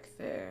that back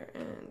there,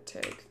 and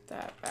take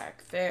that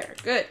back there.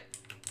 Good.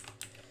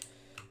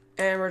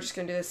 And we're just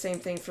gonna do the same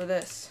thing for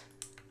this.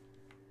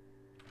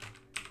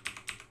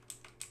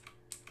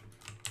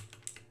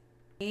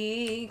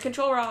 The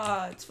control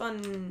rods,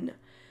 fun.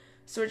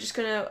 So we're just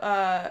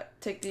gonna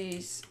take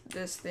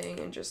this thing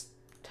and just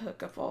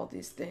hook up all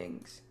these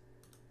things.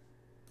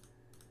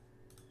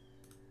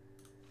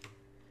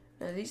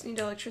 Now these need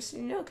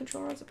electricity. No,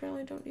 control rods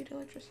apparently don't need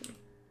electricity.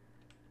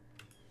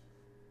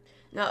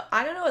 Now,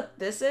 I don't know what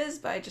this is,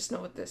 but I just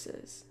know what this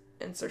is.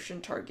 Insertion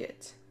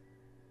target.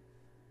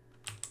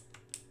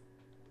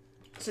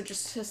 So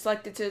just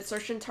select it to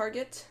insertion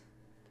target.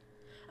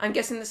 I'm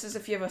guessing this is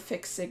if you have a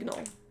fixed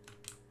signal.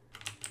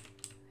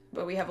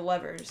 But we have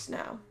levers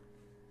now.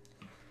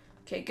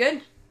 Okay,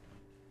 good.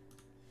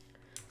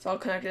 It's all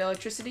connected to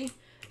electricity.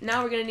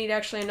 Now we're going to need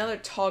actually another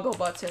toggle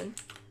button.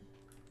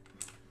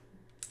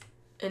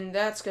 And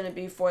that's going to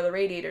be for the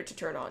radiator to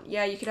turn on.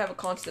 Yeah, you could have a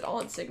constant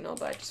on signal,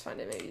 but I just find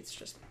it maybe it's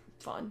just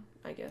fun,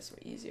 I guess, or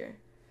easier.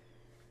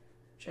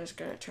 Just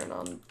going to turn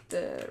on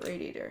the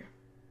radiator.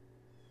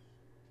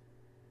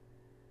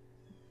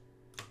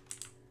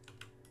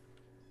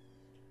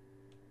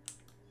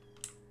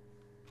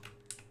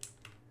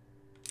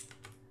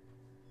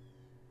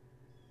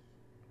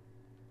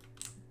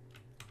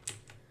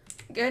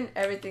 Good,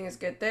 everything is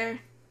good there.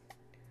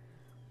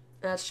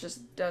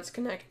 That's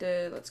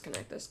connected. Let's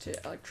connect this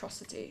to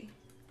electricity.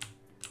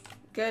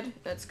 Good,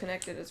 that's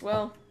connected as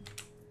well.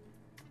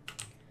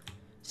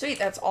 Sweet,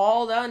 that's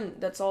all done.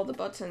 That's all the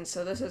buttons.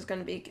 So this is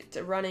going to be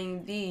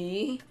running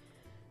the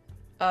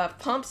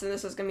pumps, and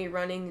this is going to be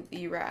running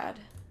the rad.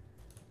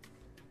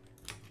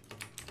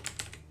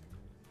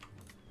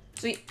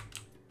 Sweet.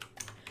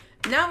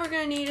 Now we're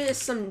going to need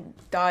some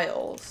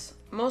dials.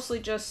 Mostly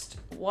just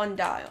one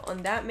dial.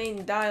 And that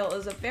main dial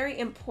is a very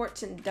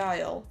important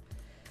dial.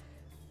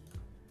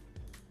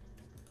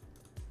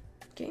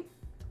 Okay.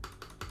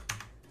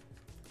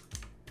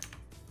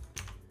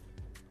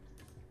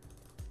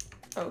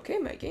 Okay,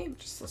 my game.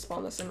 Just let's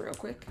spawn this in real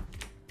quick.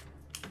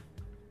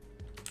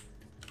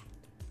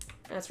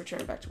 And let's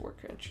return back to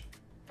workbench.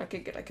 Okay,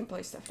 good. I can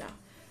play stuff now.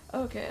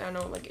 Okay, I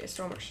know my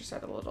Stormworks just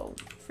had a little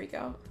freak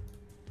out.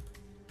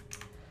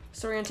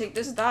 So we're going to take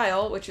this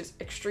dial, which is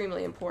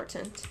extremely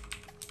important.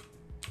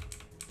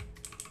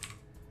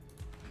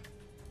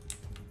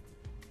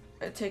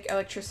 Take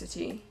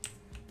electricity.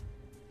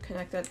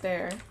 Connect that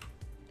there.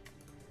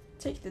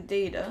 Take the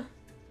data.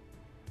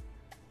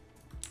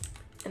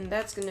 And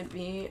that's going to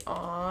be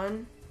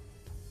on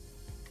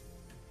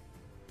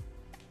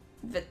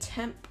the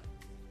temp.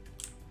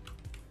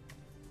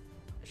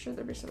 Should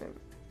there be something?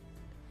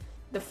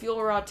 The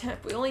fuel rod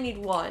temp. We only need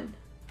one.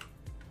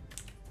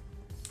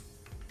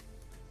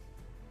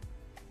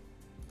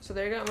 So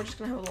there you go. And we're just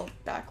going to have a little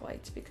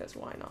backlight because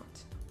why not?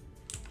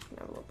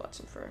 Have a little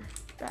button for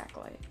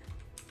backlight.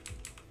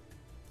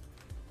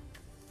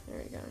 There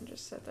we go. And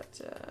just set that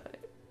to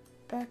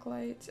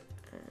backlight.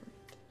 And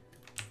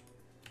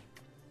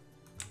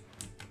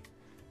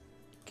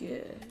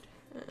good.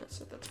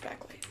 So that's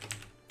backlight.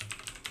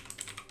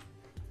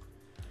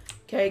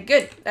 Okay,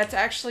 good. That's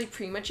actually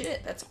pretty much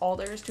it. That's all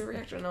there is to a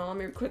reactor. Now let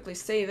me quickly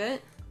save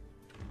it.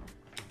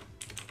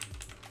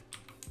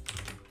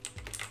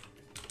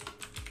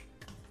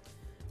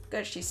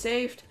 Good, she's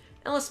saved.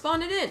 And let's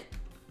spawn it in.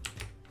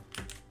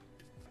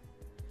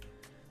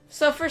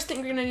 So first thing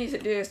we're gonna need to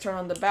do is turn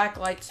on the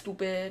backlight,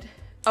 stupid.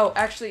 Oh,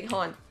 actually,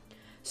 hold on.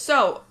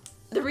 So,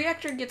 the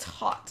reactor gets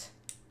hot.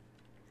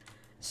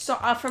 So,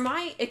 from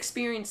my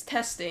experience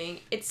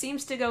testing, it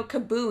seems to go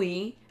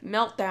kabooey,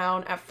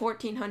 meltdown at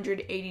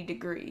 1480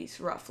 degrees,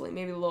 roughly.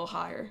 Maybe a little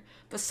higher.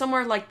 But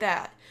somewhere like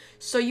that.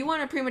 So you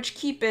want to pretty much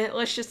keep it,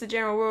 let's just the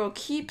general rule,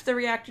 keep the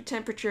reactor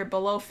temperature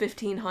below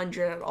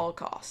 1500 at all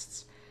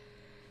costs.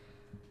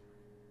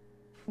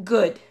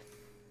 Good.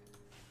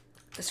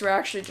 So we're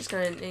actually just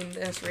going to name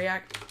this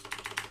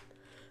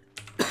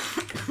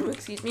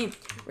excuse me,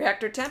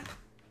 reactor temp.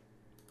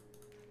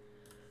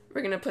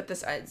 We're going to put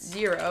this at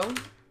 0.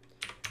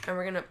 And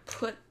we're going to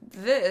put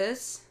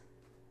this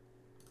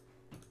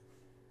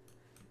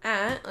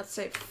at, let's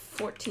say,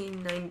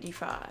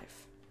 1495.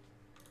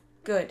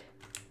 Good.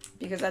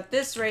 Because at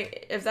this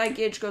rate, if that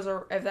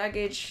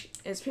gauge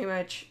is pretty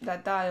much,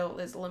 that dial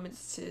is limited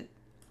to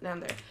down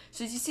there.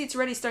 So as you see, it's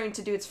already starting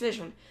to do its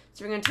fission.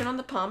 So we're going to turn on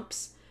the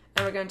pumps,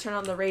 and we're going to turn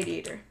on the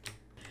radiator.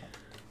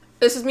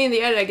 This is me in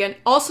the edit again.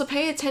 Also,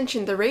 pay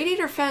attention. The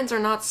radiator fans are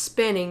not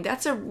spinning.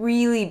 That's a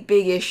really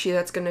big issue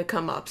that's going to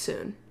come up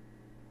soon.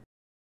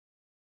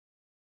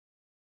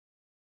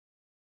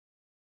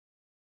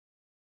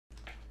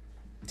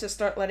 To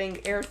start letting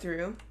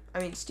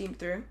steam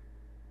through.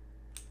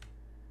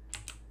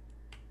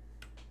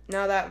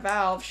 Now that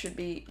valve should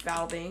be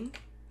valving.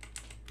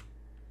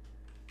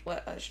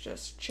 Let us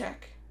just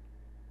check.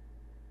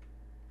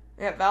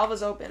 Yeah, valve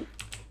is open.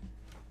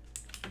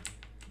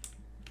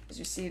 As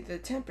you see, the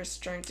temp is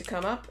starting to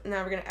come up.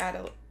 Now we're going to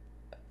add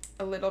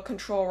a little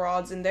control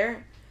rods in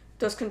there.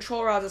 Those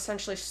control rods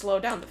essentially slow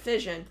down the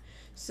fission.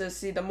 So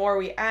see, the more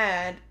we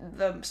add,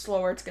 the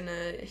slower it's going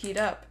to heat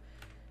up.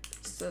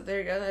 So there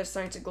you go, they're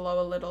starting to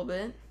glow a little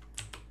bit.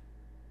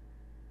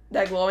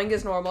 That glowing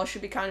is normal, it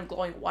should be kind of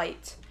glowing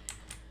white.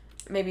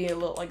 Maybe a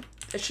little, like,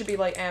 it should be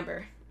like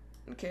amber.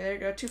 Okay, there you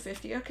go,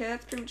 250. Okay,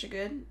 that's pretty much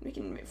good. We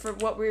can, for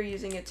what we're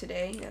using it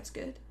today, that's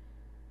good.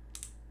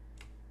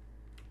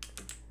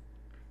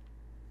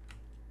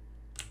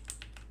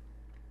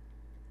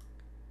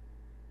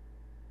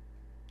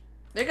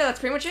 There you go, that's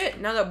pretty much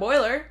it. Now the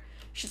boiler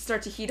should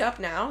start to heat up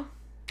now.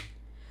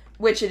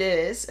 Which it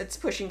is. It's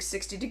pushing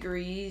 60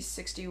 degrees,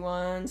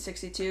 61,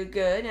 62,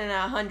 good. And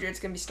at 100, it's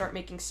going to start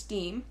making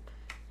steam.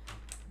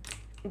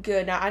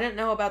 Good. Now, I don't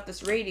know about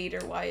this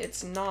radiator, why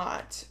it's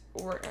not,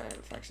 or,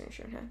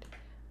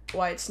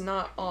 why it's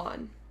not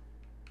on.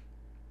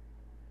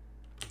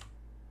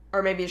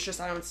 Or maybe it's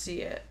just I don't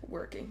see it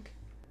working.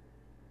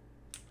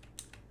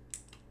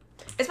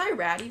 Is my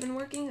rad even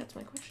working? That's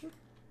my question.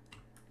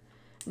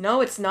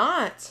 No, it's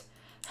not.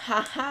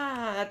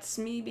 Haha, that's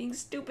me being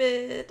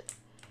stupid.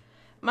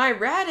 My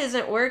rad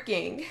isn't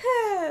working.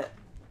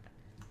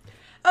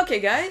 Okay,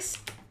 guys.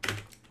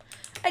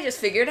 I just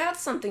figured out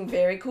something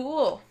very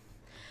cool.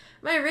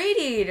 My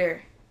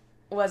radiator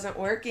wasn't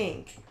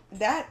working.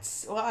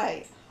 That's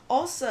why.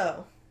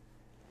 Also,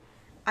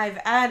 I've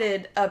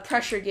added a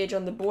pressure gauge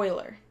on the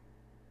boiler.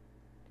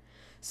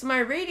 So my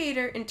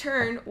radiator, in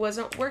turn,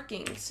 wasn't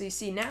working. So you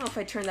see now, if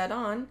I turn that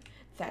on,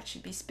 that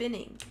should be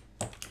spinning.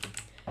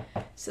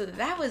 So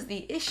that was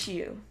the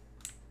issue.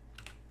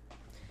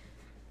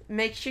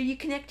 Make sure you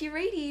connect your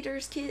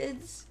radiators,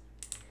 kids.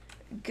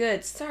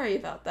 Good. Sorry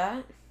about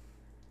that.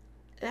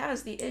 That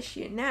was the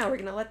issue. Now we're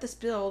going to let this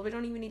build. We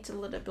don't even need to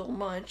let it build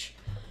much.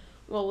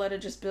 We'll let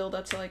it just build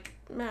up to, like,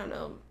 I don't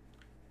know,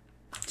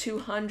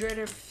 200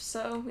 or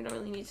so. We don't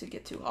really need to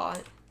get too hot.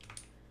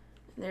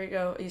 And there you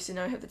go. You see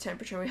now I have the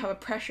temperature. We have a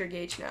pressure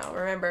gauge now.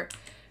 Remember,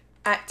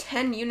 at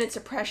 10 units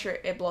of pressure,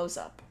 it blows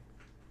up.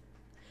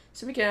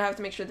 So we have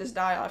to make sure this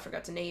dial, I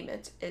forgot to name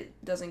it, it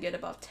doesn't get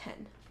above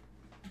 10.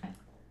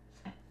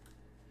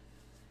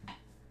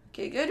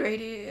 Okay, good.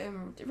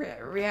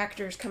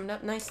 Reactors coming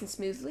up nice and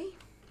smoothly.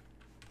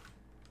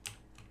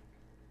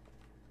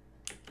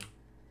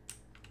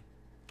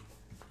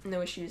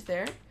 No issues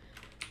there.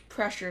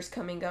 Pressure's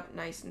coming up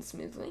nice and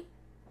smoothly.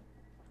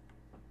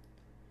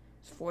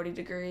 It's 40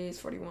 degrees,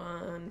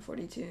 41,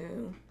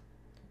 42.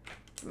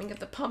 I mean,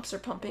 the pumps are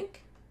pumping.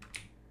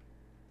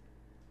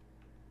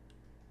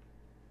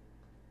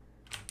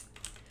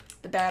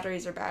 The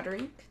batteries are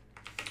battering.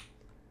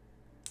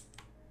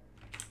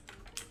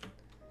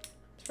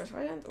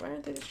 Why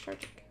aren't they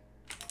discharging?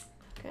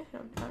 Okay,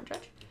 I'm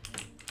charged.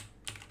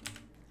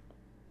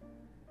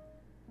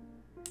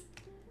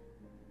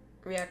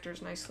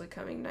 Reactor's nicely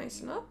coming nice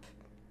and up.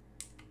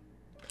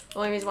 The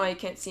only reason why you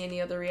can't see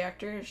any other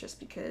reactor is just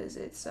because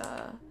it's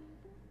all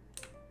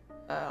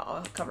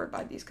covered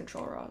by these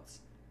control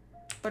rods.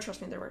 But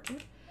trust me, they're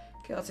working.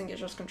 Okay, let's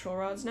engage those control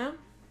rods now.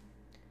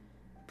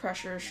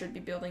 Pressure should be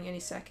building any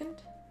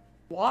second.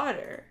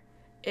 Water.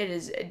 It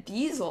is a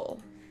diesel.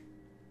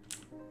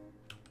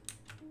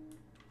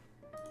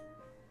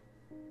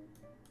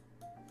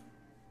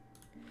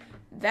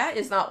 That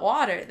is not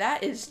water.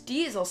 That is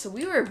diesel. So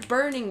we were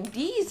burning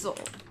diesel.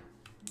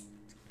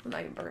 We're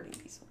not even burning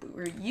diesel, but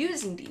we're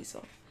using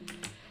diesel.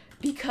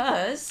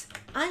 Because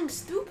I'm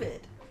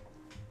stupid.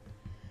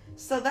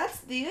 So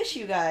that's the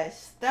issue,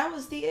 guys. That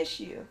was the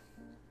issue.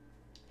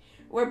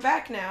 We're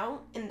back now,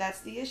 and that's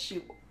the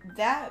issue.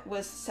 That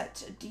was set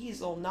to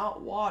diesel,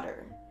 not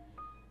water.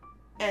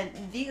 And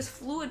these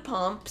fluid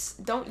pumps,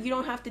 you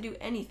don't have to do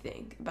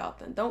anything about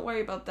them. Don't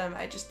worry about them.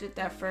 I just did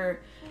that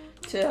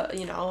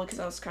because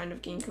I was kind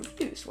of getting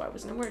confused. Why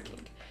wasn't it working?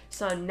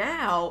 So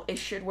now it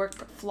should work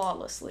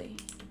flawlessly.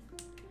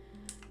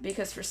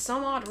 Because for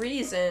some odd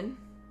reason,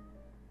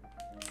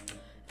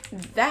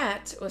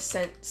 that was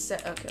set.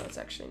 Okay, let's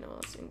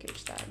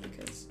engage that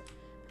because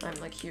I'm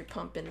like here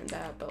pumping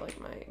that, but like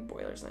my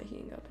boiler's not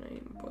heating up and I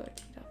need my boiler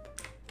to heat up.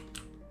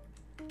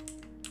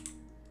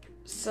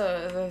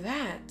 So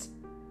that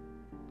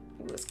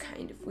was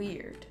kind of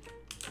weird.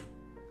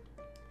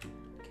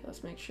 Okay,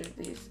 let's make sure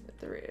the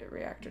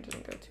reactor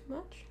doesn't go too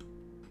much.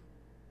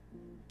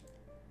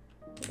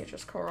 Okay,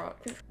 just control.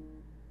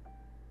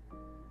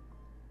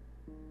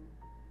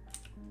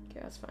 Okay,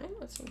 that's fine.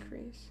 Let's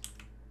increase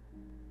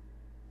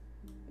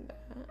that.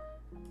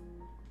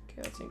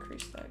 Okay, let's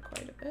increase that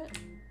quite a bit.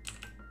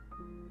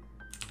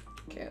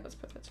 Okay, let's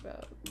put that to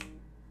about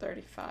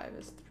 35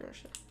 is the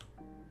pressure.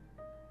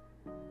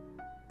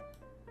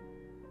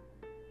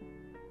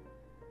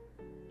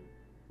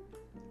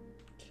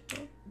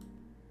 Okay.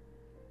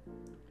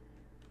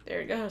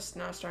 There it goes.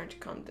 Now it's starting to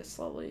come this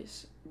slowly.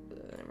 So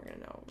then we're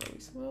gonna now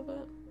release a little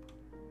bit.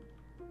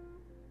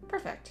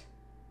 Perfect.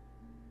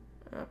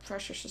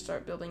 Pressure should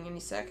start building any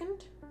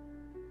second.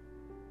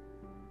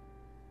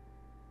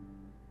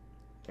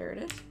 There it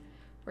is.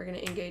 We're going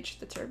to engage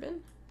the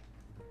turbine.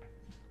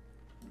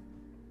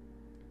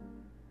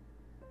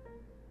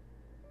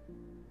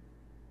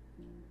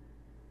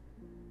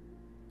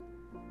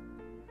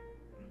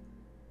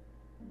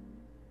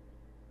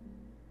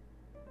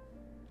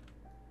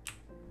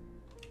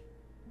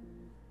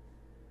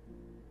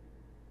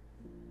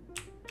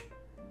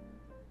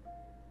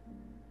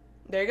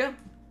 There you go.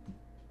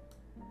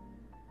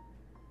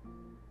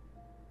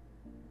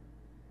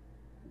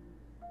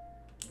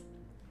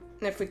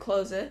 And if we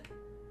close it,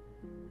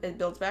 it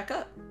builds back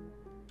up.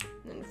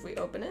 And if we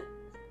open it,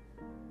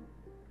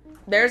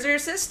 there's your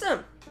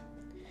system.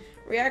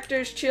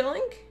 Reactor's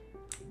chilling.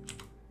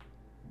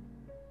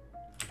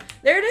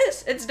 There it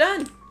is. It's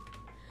done.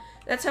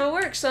 That's how it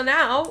works. So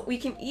now we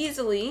can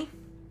easily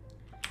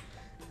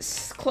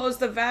close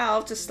the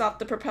valve to stop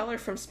the propeller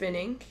from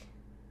spinning.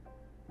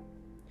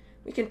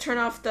 We can turn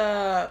off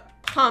the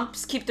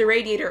pumps, keep the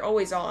radiator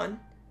always on.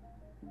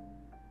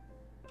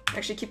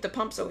 Actually, keep the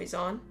pumps always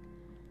on.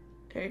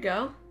 There you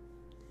go.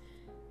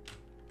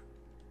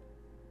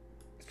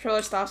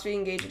 Controller stops, we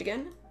engage it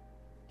again.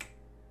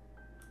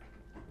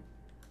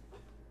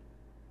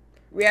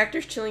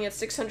 Reactor's chilling at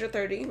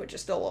 630, which is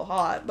still a little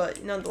hot,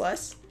 but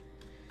nonetheless.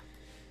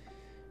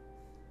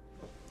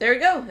 There we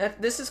go.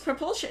 This is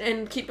propulsion.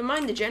 And keep in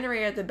mind, the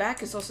generator at the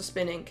back is also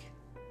spinning.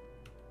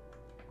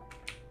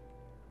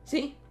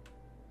 See?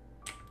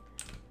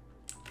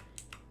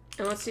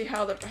 And let's see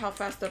how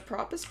fast the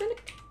prop is spinning.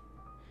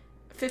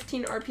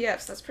 15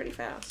 RPFs. That's pretty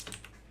fast.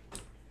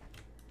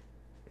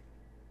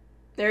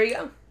 There you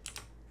go.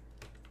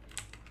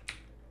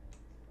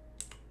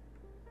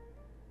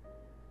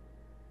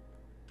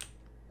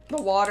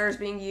 The water is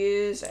being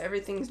used.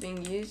 Everything's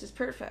being used. It's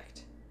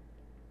perfect.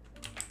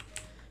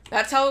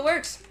 That's how it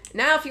works.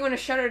 Now, if you want to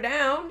shut her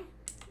down,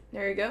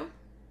 there you go.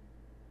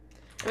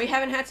 And we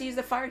haven't had to use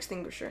the fire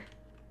extinguisher.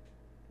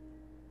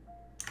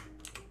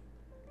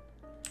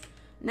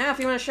 Now, if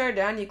you want to shut her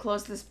down, you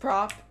close this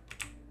prop.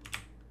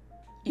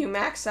 You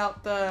max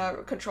out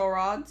the control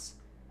rods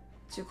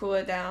to cool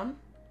it down.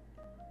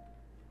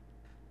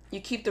 You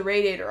keep the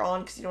radiator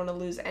on because you don't want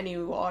to lose any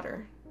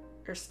water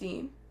or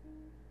steam.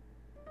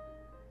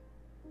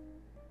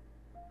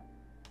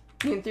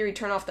 You, in theory,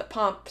 turn off the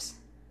pumps.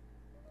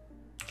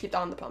 Keep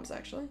on the pumps,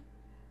 actually.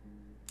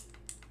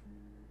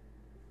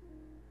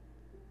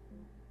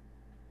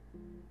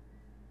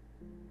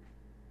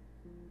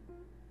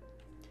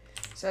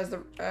 So as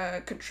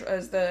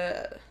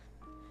the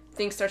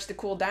thing starts to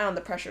cool down,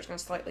 the pressure is going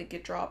to slightly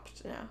get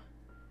dropped now.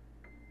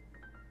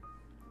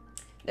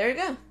 There you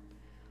go.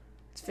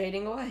 It's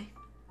fading away.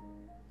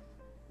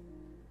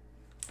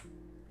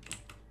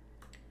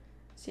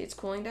 See, it's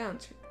cooling down.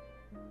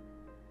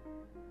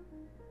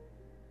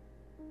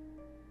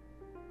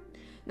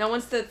 Now,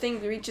 once the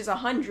thing reaches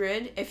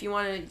 100, if you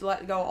want to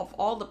let go of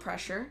all the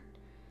pressure,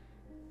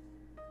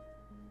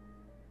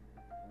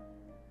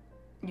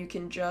 you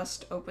can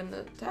just open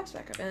the tabs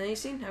back up. And then you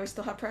see, now we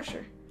still have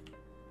pressure.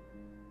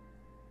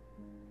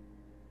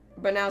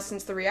 But now,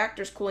 since the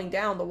reactor's cooling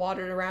down, the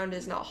water around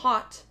is not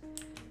hot.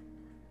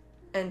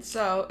 And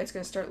so, it's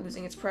going to start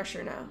losing its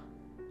pressure now.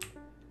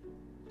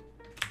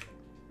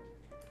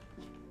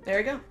 There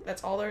you go.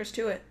 That's all there is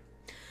to it.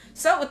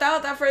 So,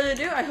 without further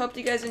ado, I hope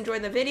you guys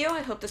enjoyed the video.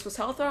 I hope this was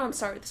helpful. I'm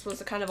sorry this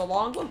was kind of a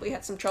long one. We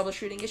had some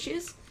troubleshooting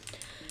issues.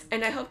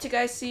 And I hope to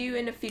guys see you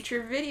in a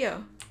future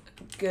video.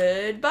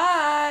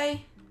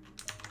 Goodbye!